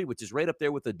 5.13, which is right up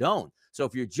there with the Doan. So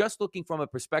if you're just looking from a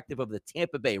perspective of the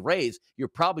Tampa Bay Rays, you're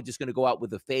probably just going to go out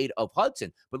with a fade of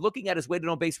Hudson. But looking at his weighted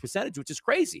on base percentage, which is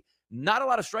crazy, not a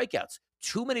lot of strikeouts.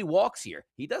 Too many walks here.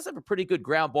 He does have a pretty good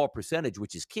ground ball percentage,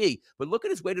 which is key. But look at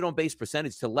his weighted on base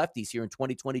percentage to lefties here in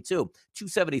 2022.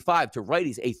 275 to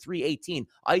righties, a 318.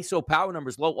 ISO power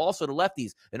numbers low also to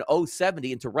lefties, an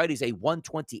 070, and to righties, a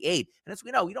 128. And as we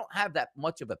know, we don't have that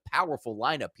much of a powerful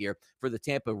lineup here for the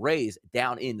Tampa Rays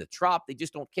down in the Trop. They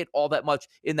just don't hit all that much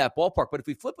in that ballpark. But if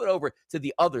we flip it over to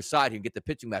the other side here and get the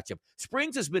pitching matchup,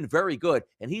 Springs has been very good,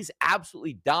 and he's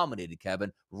absolutely dominated,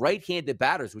 Kevin, right-handed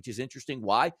batters, which is interesting.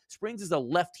 Why? Springs is a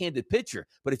left-handed pitcher,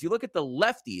 but if you look at the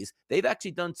lefties, they've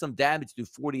actually done some damage through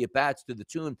 40 at-bats to the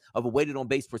tune of a weighted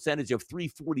on-base percentage of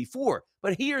 344.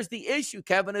 But here's the issue,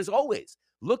 Kevin, as always.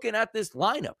 Looking at this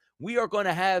lineup, we are going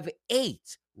to have 8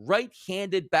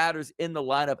 right-handed batters in the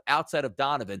lineup outside of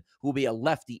Donovan, who will be a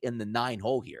lefty in the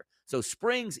 9-hole here. So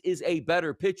Springs is a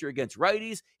better pitcher against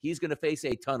righties. He's going to face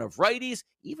a ton of righties,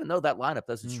 even though that lineup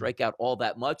doesn't strike out all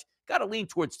that much. Got to lean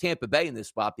towards Tampa Bay in this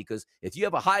spot, because if you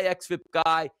have a high xFIP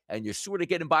guy and you're sort of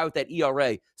getting by with that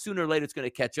ERA, sooner or later it's going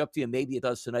to catch up to you. Maybe it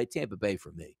does tonight. Tampa Bay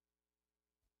for me.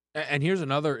 And here's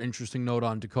another interesting note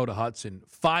on Dakota Hudson.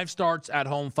 5 starts at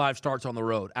home, 5 starts on the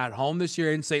road. At home this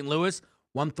year in St. Louis,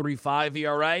 1.35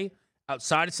 ERA.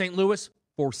 Outside of St. Louis,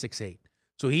 4.68.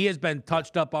 So he has been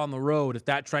touched up on the road. If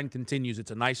that trend continues, it's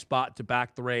a nice spot to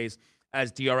back the Rays,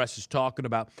 as DRS is talking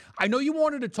about. I know you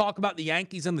wanted to talk about the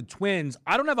Yankees and the Twins.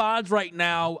 I don't have odds right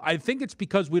now. I think it's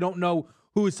because we don't know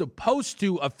who is supposed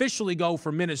to officially go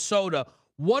for Minnesota.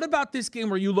 What about this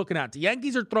game are you looking at? The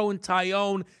Yankees are throwing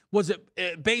Tyone. Was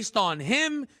it based on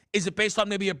him? Is it based on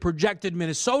maybe a projected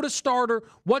Minnesota starter?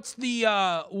 What's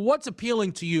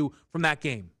appealing to you from that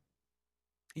game?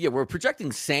 Yeah, we're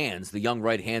projecting Sands, the young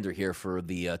right-hander here for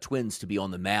the Twins, to be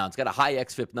on the mound. He's got a high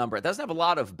xFIP number. It doesn't have a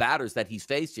lot of batters that he's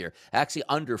faced here, actually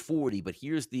under 40. But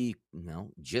here's the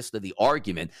gist of the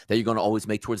argument that you're going to always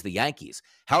make towards the Yankees.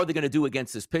 How are they going to do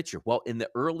against this pitcher? Well, in the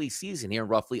early season here,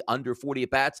 roughly under 40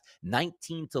 at-bats,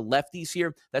 19 to lefties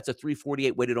here. That's a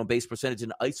 348 weighted on base percentage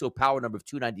and ISO power number of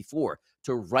 294.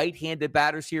 To right-handed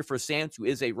batters here for Sands, who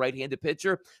is a right-handed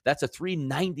pitcher, that's a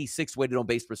 396 weighted on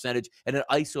base percentage and an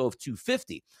ISO of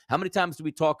 250. How many times do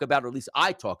we talk about, or at least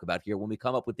I talk about here, when we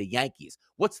come up with the Yankees?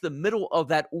 What's the middle of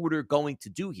that order going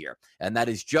to do here? And that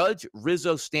is Judge,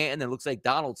 Rizzo, Stanton, and it looks like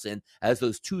Donaldson as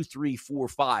those 2, 3, 4,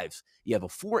 5s. You have a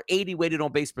 480 weighted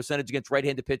on base percentage against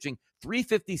right-handed pitching,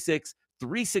 356,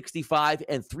 365,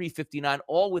 and 359,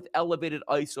 all with elevated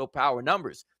ISO power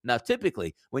numbers. Now,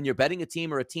 typically, when you're betting a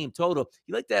team or a team total,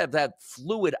 you like to have that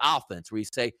fluid offense where you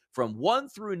say from 1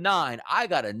 through 9, I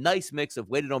got a nice mix of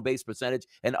weighted on base percentage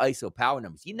and ISO power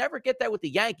numbers. You never get that with the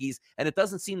Yankees, and it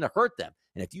doesn't seem to hurt them.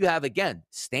 And if you have, again,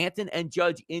 Stanton and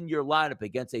Judge in your lineup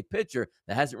against a pitcher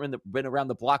that hasn't been around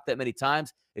the block that many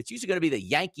times, it's usually going to be the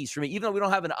Yankees for me, even though we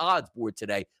don't have an odds board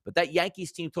today. But that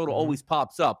Yankees team total always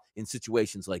pops up in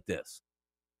situations like this.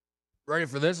 Ready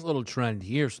for this little trend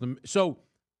here. So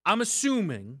I'm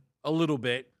assuming a little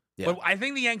bit, but I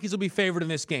think the Yankees will be favored in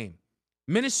this game.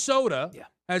 Minnesota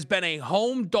has been a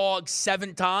home dog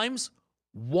 7 times,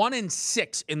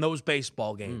 1-6 in those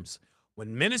baseball games.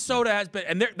 When Minnesota has been,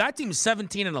 and that team is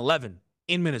 17-11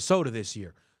 in Minnesota this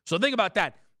year. So think about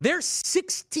that. They're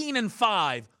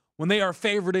 16-5 when they are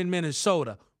favored in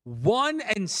Minnesota,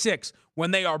 1-6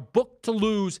 when they are booked to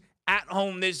lose at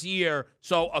home this year.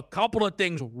 So a couple of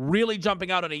things really jumping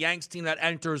out on a Yanks team that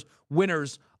enters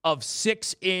winners of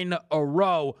 6 in a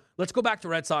row. Let's go back to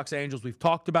Red Sox Angels. We've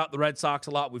talked about the Red Sox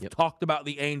a lot. We've talked about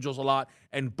the Angels a lot,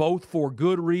 and both for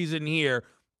good reason here.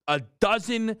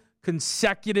 12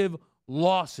 consecutive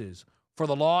losses for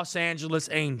the Los Angeles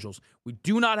Angels. We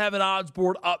do not have an odds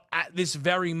board up at this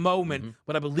very moment,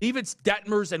 but I believe it's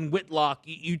Detmers and Whitlock.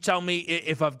 You tell me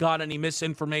if I've got any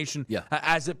misinformation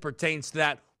as it pertains to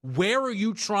that. Where are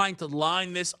you trying to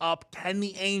line this up? Can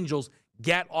the Angels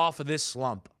get off of this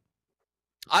slump?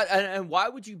 And why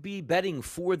would you be betting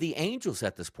for the Angels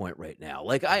at this point right now?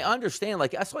 Like, I understand.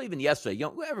 Like, I saw even yesterday,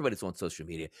 everybody's on social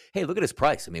media. Hey, look at his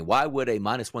price. I mean, why would a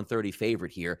 -130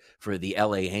 favorite here for the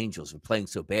LA Angels for playing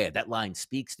so bad? That line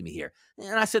speaks to me here.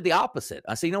 And I said the opposite.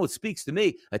 I said, it speaks to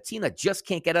me. A team that just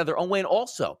can't get out of their own way. And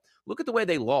also, look at the way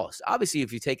they lost. Obviously,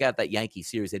 if you take out that Yankee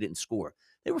series, they didn't score.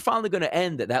 They were finally going to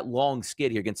end that long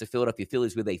skid here against the Philadelphia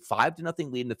Phillies with a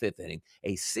 5-0 lead in the 5th inning,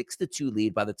 a 6-2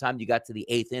 lead by the time you got to the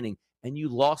 8th inning, and you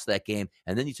lost that game,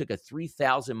 and then you took a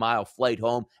 3,000-mile flight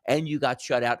home, and you got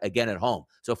shut out again at home.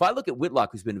 So if I look at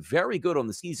Whitlock, who's been very good on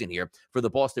the season here for the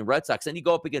Boston Red Sox, and you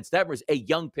go up against Devers, a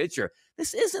young pitcher,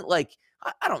 this isn't like,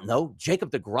 I don't know,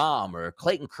 Jacob deGrom or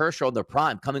Clayton Kershaw in their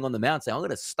prime coming on the mound saying, I'm going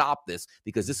to stop this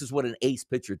because this is what an ace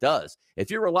pitcher does.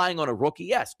 If you're relying on a rookie,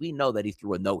 yes, we know that he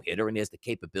threw a no-hitter and he has the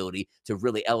capability to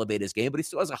really elevate his game, but he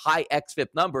still has a high xFIP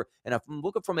number. And if I'm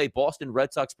looking from a Boston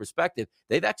Red Sox perspective,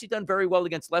 they've actually done very well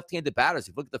against left-handed batters. If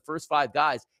you look at the first 5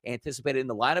 guys anticipated in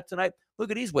the lineup tonight,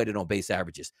 look at these weighted on base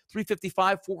averages: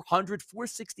 355, 400,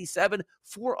 467,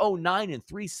 409, and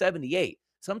 378.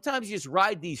 Sometimes you just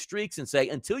ride these streaks and say,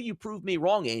 until you prove me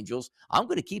wrong, Angels, I'm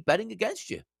going to keep betting against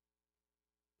you.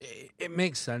 It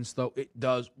makes sense, though. It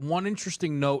does. One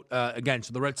interesting note, again,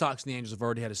 so the Red Sox and the Angels have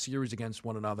already had a series against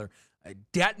one another.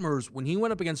 Detmers, when he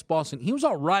went up against Boston, he was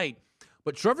all right,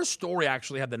 but Trevor Story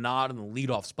actually had the nod in the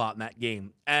leadoff spot in that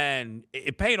game, and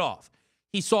it paid off.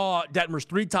 He saw Detmers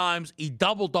 3 times. He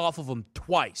doubled off of him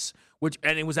twice,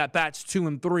 and it was at bats 2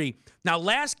 and 3. Now,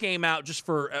 last game out, just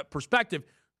for perspective,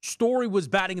 Story was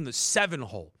batting in the 7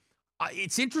 hole.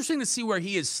 It's interesting to see where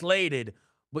he is slated,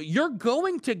 but you're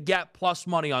going to get plus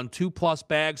money on 2+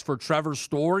 bags for Trevor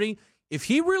Story. If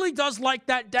he really does like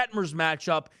that Detmers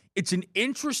matchup, it's an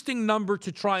interesting number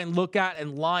to try and look at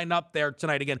and line up there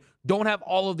tonight. Again, don't have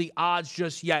all of the odds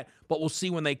just yet, but we'll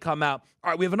see when they come out. All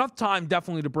right, we have enough time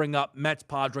definitely to bring up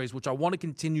Mets-Padres, which I want to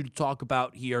continue to talk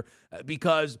about here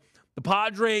because the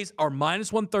Padres are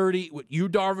 -130 with Yu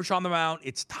Darvish on the mound.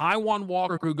 It's Taijuan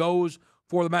Walker who goes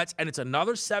for the Mets, and it's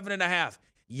another 7.5.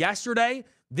 Yesterday,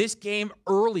 this game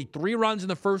early, 3 runs in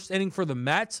the first inning for the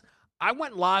Mets. I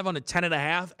went live on a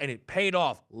 10.5, and it paid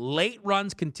off. Late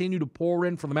runs continue to pour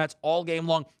in for the Mets all game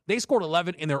long. They scored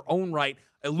 11 in their own right.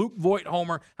 A Luke Voit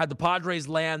homer had the Padres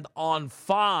land on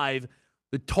 5.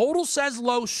 The total says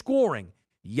low scoring.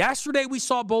 Yesterday, we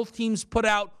saw both teams put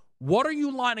out. What are you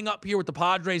lining up here with the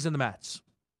Padres and the Mets?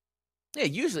 Yeah,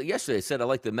 usually yesterday I said I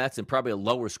like the Mets in probably a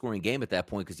lower scoring game at that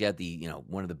point because you had the,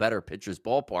 one of the better pitchers'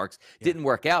 ballparks. Didn't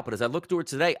work out, but as I look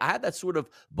towards today, I had that sort of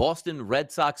Boston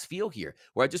Red Sox feel here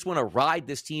where I just want to ride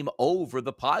this team over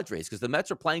the Padres because the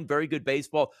Mets are playing very good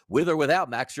baseball with or without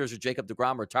Max Scherzer, Jacob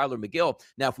deGrom, or Tyler McGill.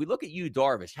 Now, if we look at Yu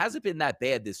Darvish, hasn't been that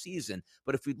bad this season,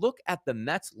 but if we look at the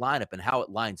Mets lineup and how it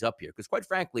lines up here, because quite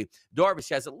frankly, Darvish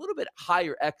has a little bit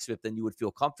higher xFIP than you would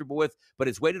feel comfortable with, but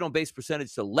it's weighted on base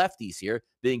percentage to lefties here,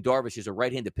 being Darvish is a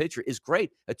right-handed pitcher, is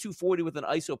great. A 240 with an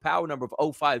ISO power number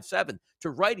of 057.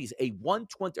 To righties,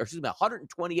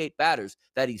 128 batters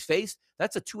that he's faced.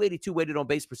 That's a 282 weighted on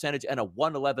base percentage and a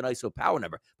 111 ISO power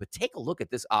number. But take a look at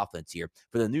this offense here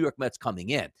for the New York Mets coming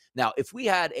in. Now, if we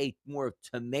had a more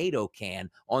tomato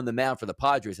can on the mound for the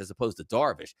Padres as opposed to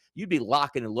Darvish, you'd be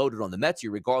locking and loaded on the Mets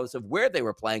here regardless of where they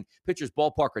were playing, pitcher's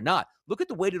ballpark or not. Look at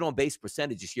the weighted on base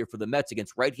percentages here for the Mets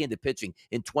against right-handed pitching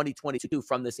in 2022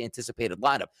 from this anticipated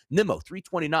lineup. Nimmo,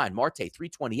 329. Marte,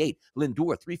 328.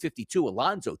 Lindor, 352.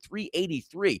 Alonso,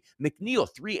 383. McNeil,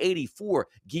 384.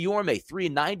 Guillorme,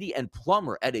 390. And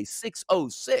Plummer at a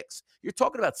 606. You're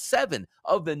talking about 7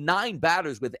 of the 9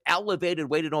 batters with elevated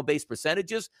weighted on base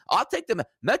percentages. I'll take them.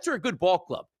 Mets are a good ball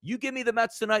club. You give me the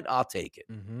Mets tonight, I'll take it.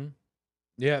 Mm-hmm.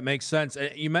 Yeah, it makes sense.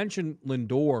 You mentioned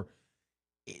Lindor.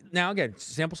 Now, again,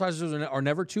 sample sizes are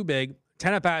never too big.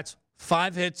 10 at-bats,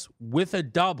 5 hits with a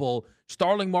double.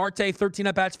 Starling Marte, 13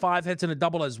 at-bats, 5 hits and a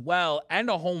double as well, and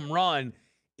a home run.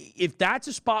 If that's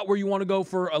a spot where you want to go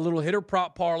for a little hitter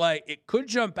prop parlay, it could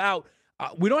jump out.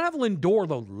 We don't have Lindor,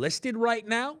 though, listed right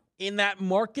now in that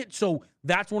market, so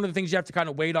that's one of the things you have to kind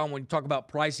of wait on when you talk about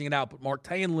pricing it out. But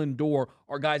Marte and Lindor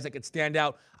are guys that could stand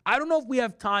out. I don't know if we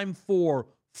have time for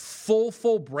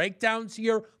full breakdowns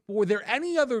here, but were there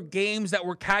any other games that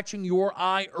were catching your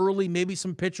eye early, maybe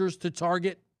some pitchers to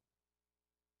target?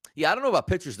 Yeah, I don't know about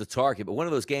pitchers to target, but one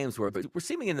of those games where we're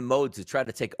seeming in the mode to try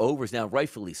to take overs now,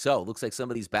 rightfully so. It looks like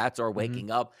some of these bats are waking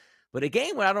up. But a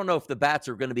game where I don't know if the bats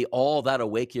are going to be all that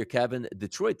awake here, Kevin,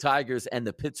 Detroit Tigers and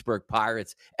the Pittsburgh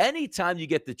Pirates. Anytime you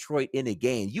get Detroit in a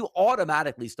game, you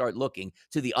automatically start looking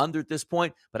to the under at this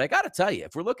point. But I got to tell you,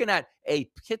 if we're looking at a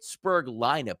Pittsburgh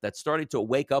lineup that's starting to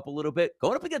wake up a little bit,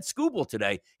 going up against Skubal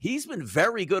today, he's been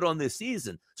very good on this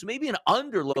season. So maybe an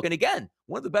under look. And again,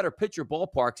 one of the better pitcher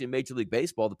ballparks in Major League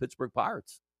Baseball, the Pittsburgh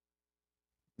Pirates.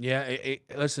 Yeah,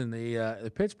 listen,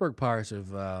 the Pittsburgh Pirates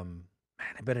have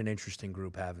they've been an interesting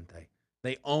group, haven't they?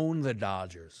 They own the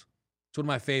Dodgers. It's one of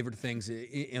my favorite things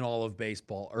in all of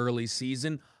baseball, early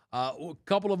season. A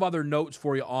couple of other notes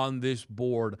for you on this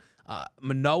board.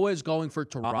 Manoah is going for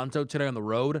Toronto today on the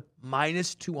road,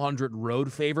 minus 200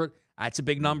 road favorite. That's a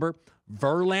big number.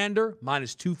 Verlander,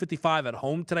 minus 255 at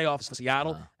home today off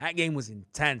Seattle. That game was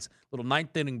intense. Little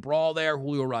ninth-inning brawl there.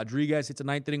 Julio Rodriguez hits a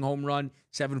ninth-inning home run,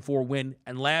 7-4 win.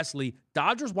 And lastly,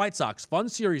 Dodgers-White Sox, fun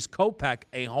series, Kopech,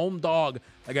 a home dog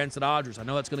against the Dodgers. I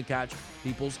know that's going to catch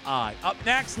people's eye. Up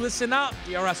next, listen up.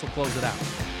 DRS will close it out.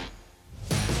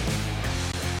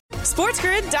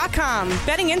 SportsGrid.com.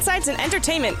 Betting insights and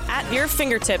entertainment at your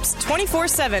fingertips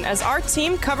 24/7 as our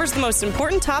team covers the most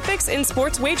important topics in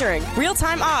sports wagering.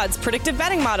 Real-time odds, predictive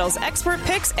betting models, expert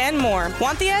picks, and more.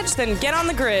 Want the edge? Then get on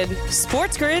the grid.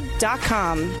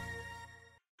 SportsGrid.com.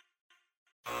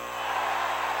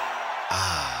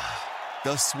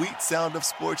 The sweet sound of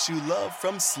sports you love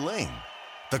from Sling.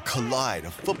 The collide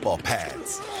of football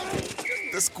pads.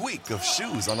 The squeak of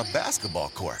shoes on a basketball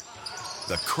court.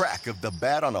 The crack of the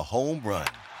bat on a home run.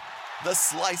 The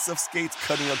slice of skates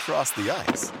cutting across the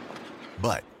ice.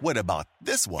 But what about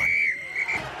this one?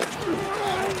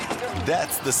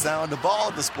 That's the sound of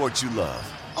all the sports you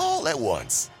love, all at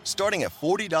once. Starting at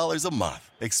 $40 a month.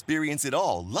 Experience it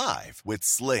all live with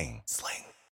Sling.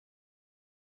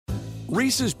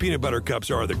 Reese's Peanut Butter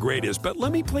Cups are the greatest, but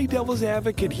let me play devil's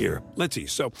advocate here. Let's see.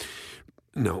 So,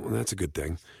 no, that's a good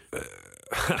thing.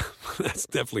 That's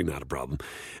definitely not a problem.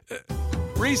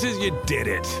 Reese's, you did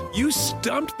it. You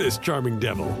stumped this charming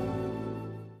devil.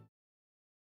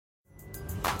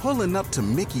 Pulling up to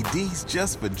Mickey D's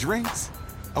just for drinks?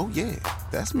 Oh yeah,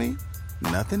 that's me.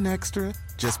 Nothing extra,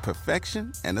 just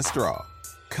perfection and a straw.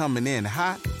 Coming in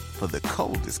hot for the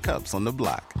coldest cups on the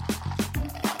block.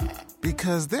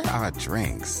 Because there are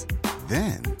drinks.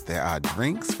 Then there are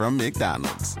drinks from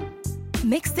McDonald's.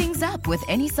 Mix things up with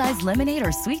any size lemonade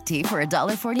or sweet tea for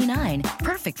 $1.49.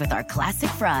 Perfect with our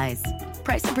classic fries.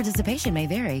 Price and participation may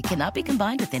vary. Cannot be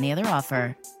combined with any other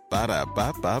offer.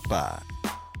 Ba-da-ba-ba-ba.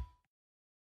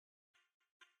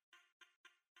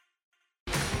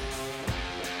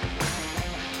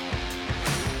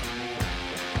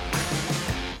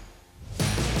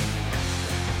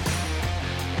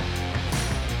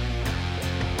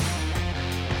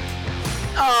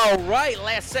 All right,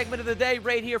 last segment of the day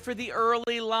right here for the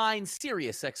early line,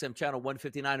 Sirius XM channel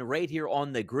 159, right here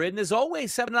on the grid. And as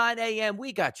always, 7 to 9 a.m.,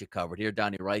 we got you covered here,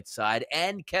 Donnie right side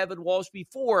and Kevin Walsh,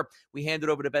 before we hand it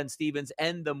over to Ben Stevens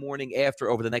and the morning after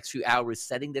over the next few hours,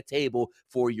 setting the table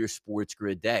for your Sports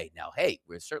Grid day. Now, hey,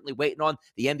 we're certainly waiting on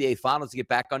the NBA Finals to get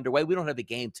back underway. We don't have a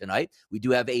game tonight. We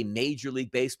do have a Major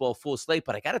League Baseball full slate,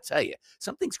 but I got to tell you,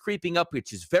 something's creeping up,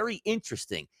 which is very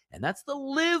interesting, and that's the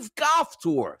Live Golf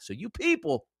Tour. So you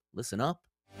people, Listen up.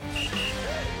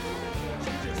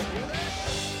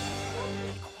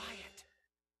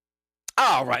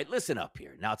 All right, listen up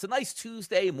here. Now, it's a nice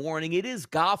Tuesday morning. It is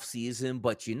golf season,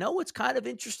 but you know what's kind of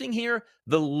interesting here?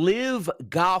 The LIV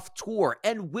Golf Tour,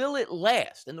 and will it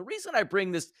last? And the reason I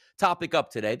bring this topic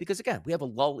up today, because again, we have a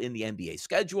lull in the NBA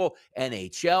schedule,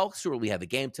 NHL, sure, we have a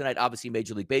game tonight, obviously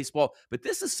Major League Baseball, but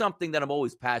this is something that I'm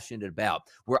always passionate about,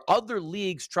 where other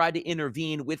leagues try to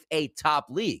intervene with a top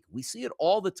league. We see it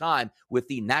all the time with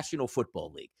the National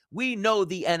Football League. We know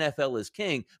the NFL is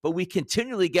king, but we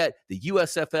continually get the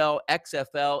USFL,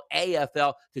 XFL,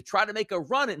 AFL to try to make a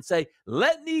run and say,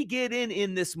 let me get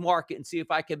in this market and see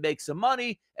if I can make some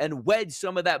money and wedge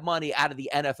some of that money out of the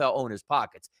NFL owners'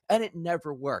 pockets. And it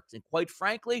never worked. And quite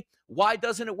frankly, why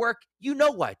doesn't it work? You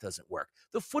know why it doesn't work.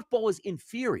 The football is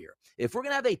inferior. If we're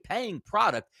going to have a paying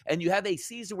product and you have a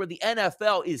season where the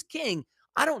NFL is king,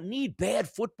 I don't need bad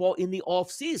football in the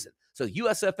offseason. So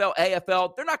USFL,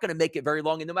 AFL, they're not going to make it very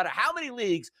long. And no matter how many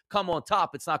leagues come on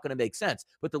top, it's not going to make sense.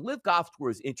 But the LIV Golf Tour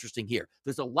is interesting here.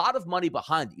 There's a lot of money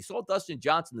behind it. You saw Dustin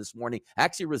Johnson this morning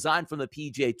actually resign from the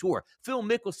PGA Tour. Phil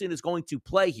Mickelson is going to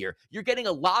play here. You're getting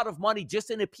a lot of money just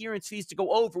in appearance fees to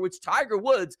go over, which Tiger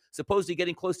Woods, supposedly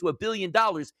getting close to $1 billion,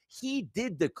 he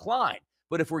did decline.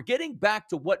 But if we're getting back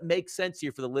to what makes sense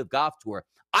here for the LIV Golf Tour,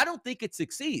 I don't think it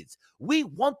succeeds. We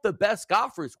want the best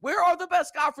golfers. Where are the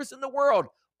best golfers in the world?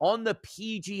 On the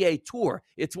PGA Tour.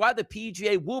 It's why the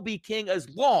PGA will be king as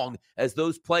long as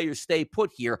those players stay put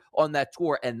here on that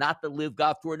tour and not the LIV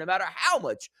Golf Tour, no matter how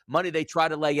much money they try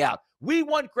to lay out. We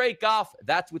want great golf.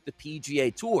 That's with the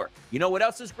PGA Tour. You know what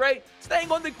else is great?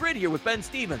 Staying on the grid here with Ben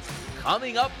Stevens.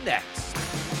 Coming up next.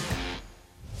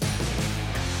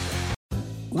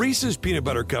 Reese's peanut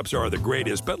butter cups are the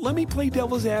greatest, but let me play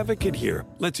devil's advocate here.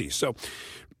 Let's see. So,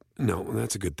 no,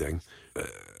 that's a good thing.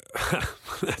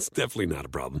 That's definitely not a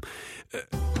problem.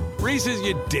 Reese's,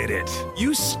 you did it.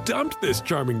 You stumped this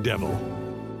charming devil.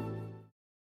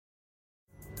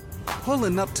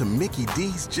 Pulling up to Mickey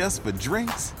D's just for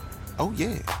drinks? Oh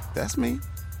yeah, that's me.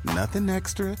 Nothing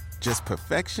extra, just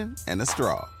perfection and a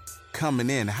straw. Coming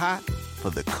in hot for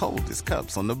the coldest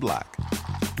cups on the block.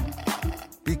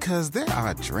 Because there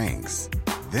are drinks.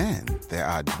 Then there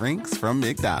are drinks from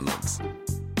McDonald's.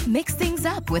 Mix things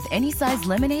up with any size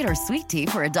lemonade or sweet tea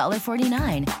for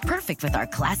 $1.49. Perfect with our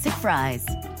classic fries.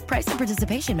 Price and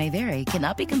participation may vary.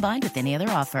 Cannot be combined with any other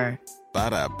offer.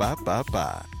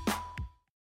 Ba-da-ba-ba-ba.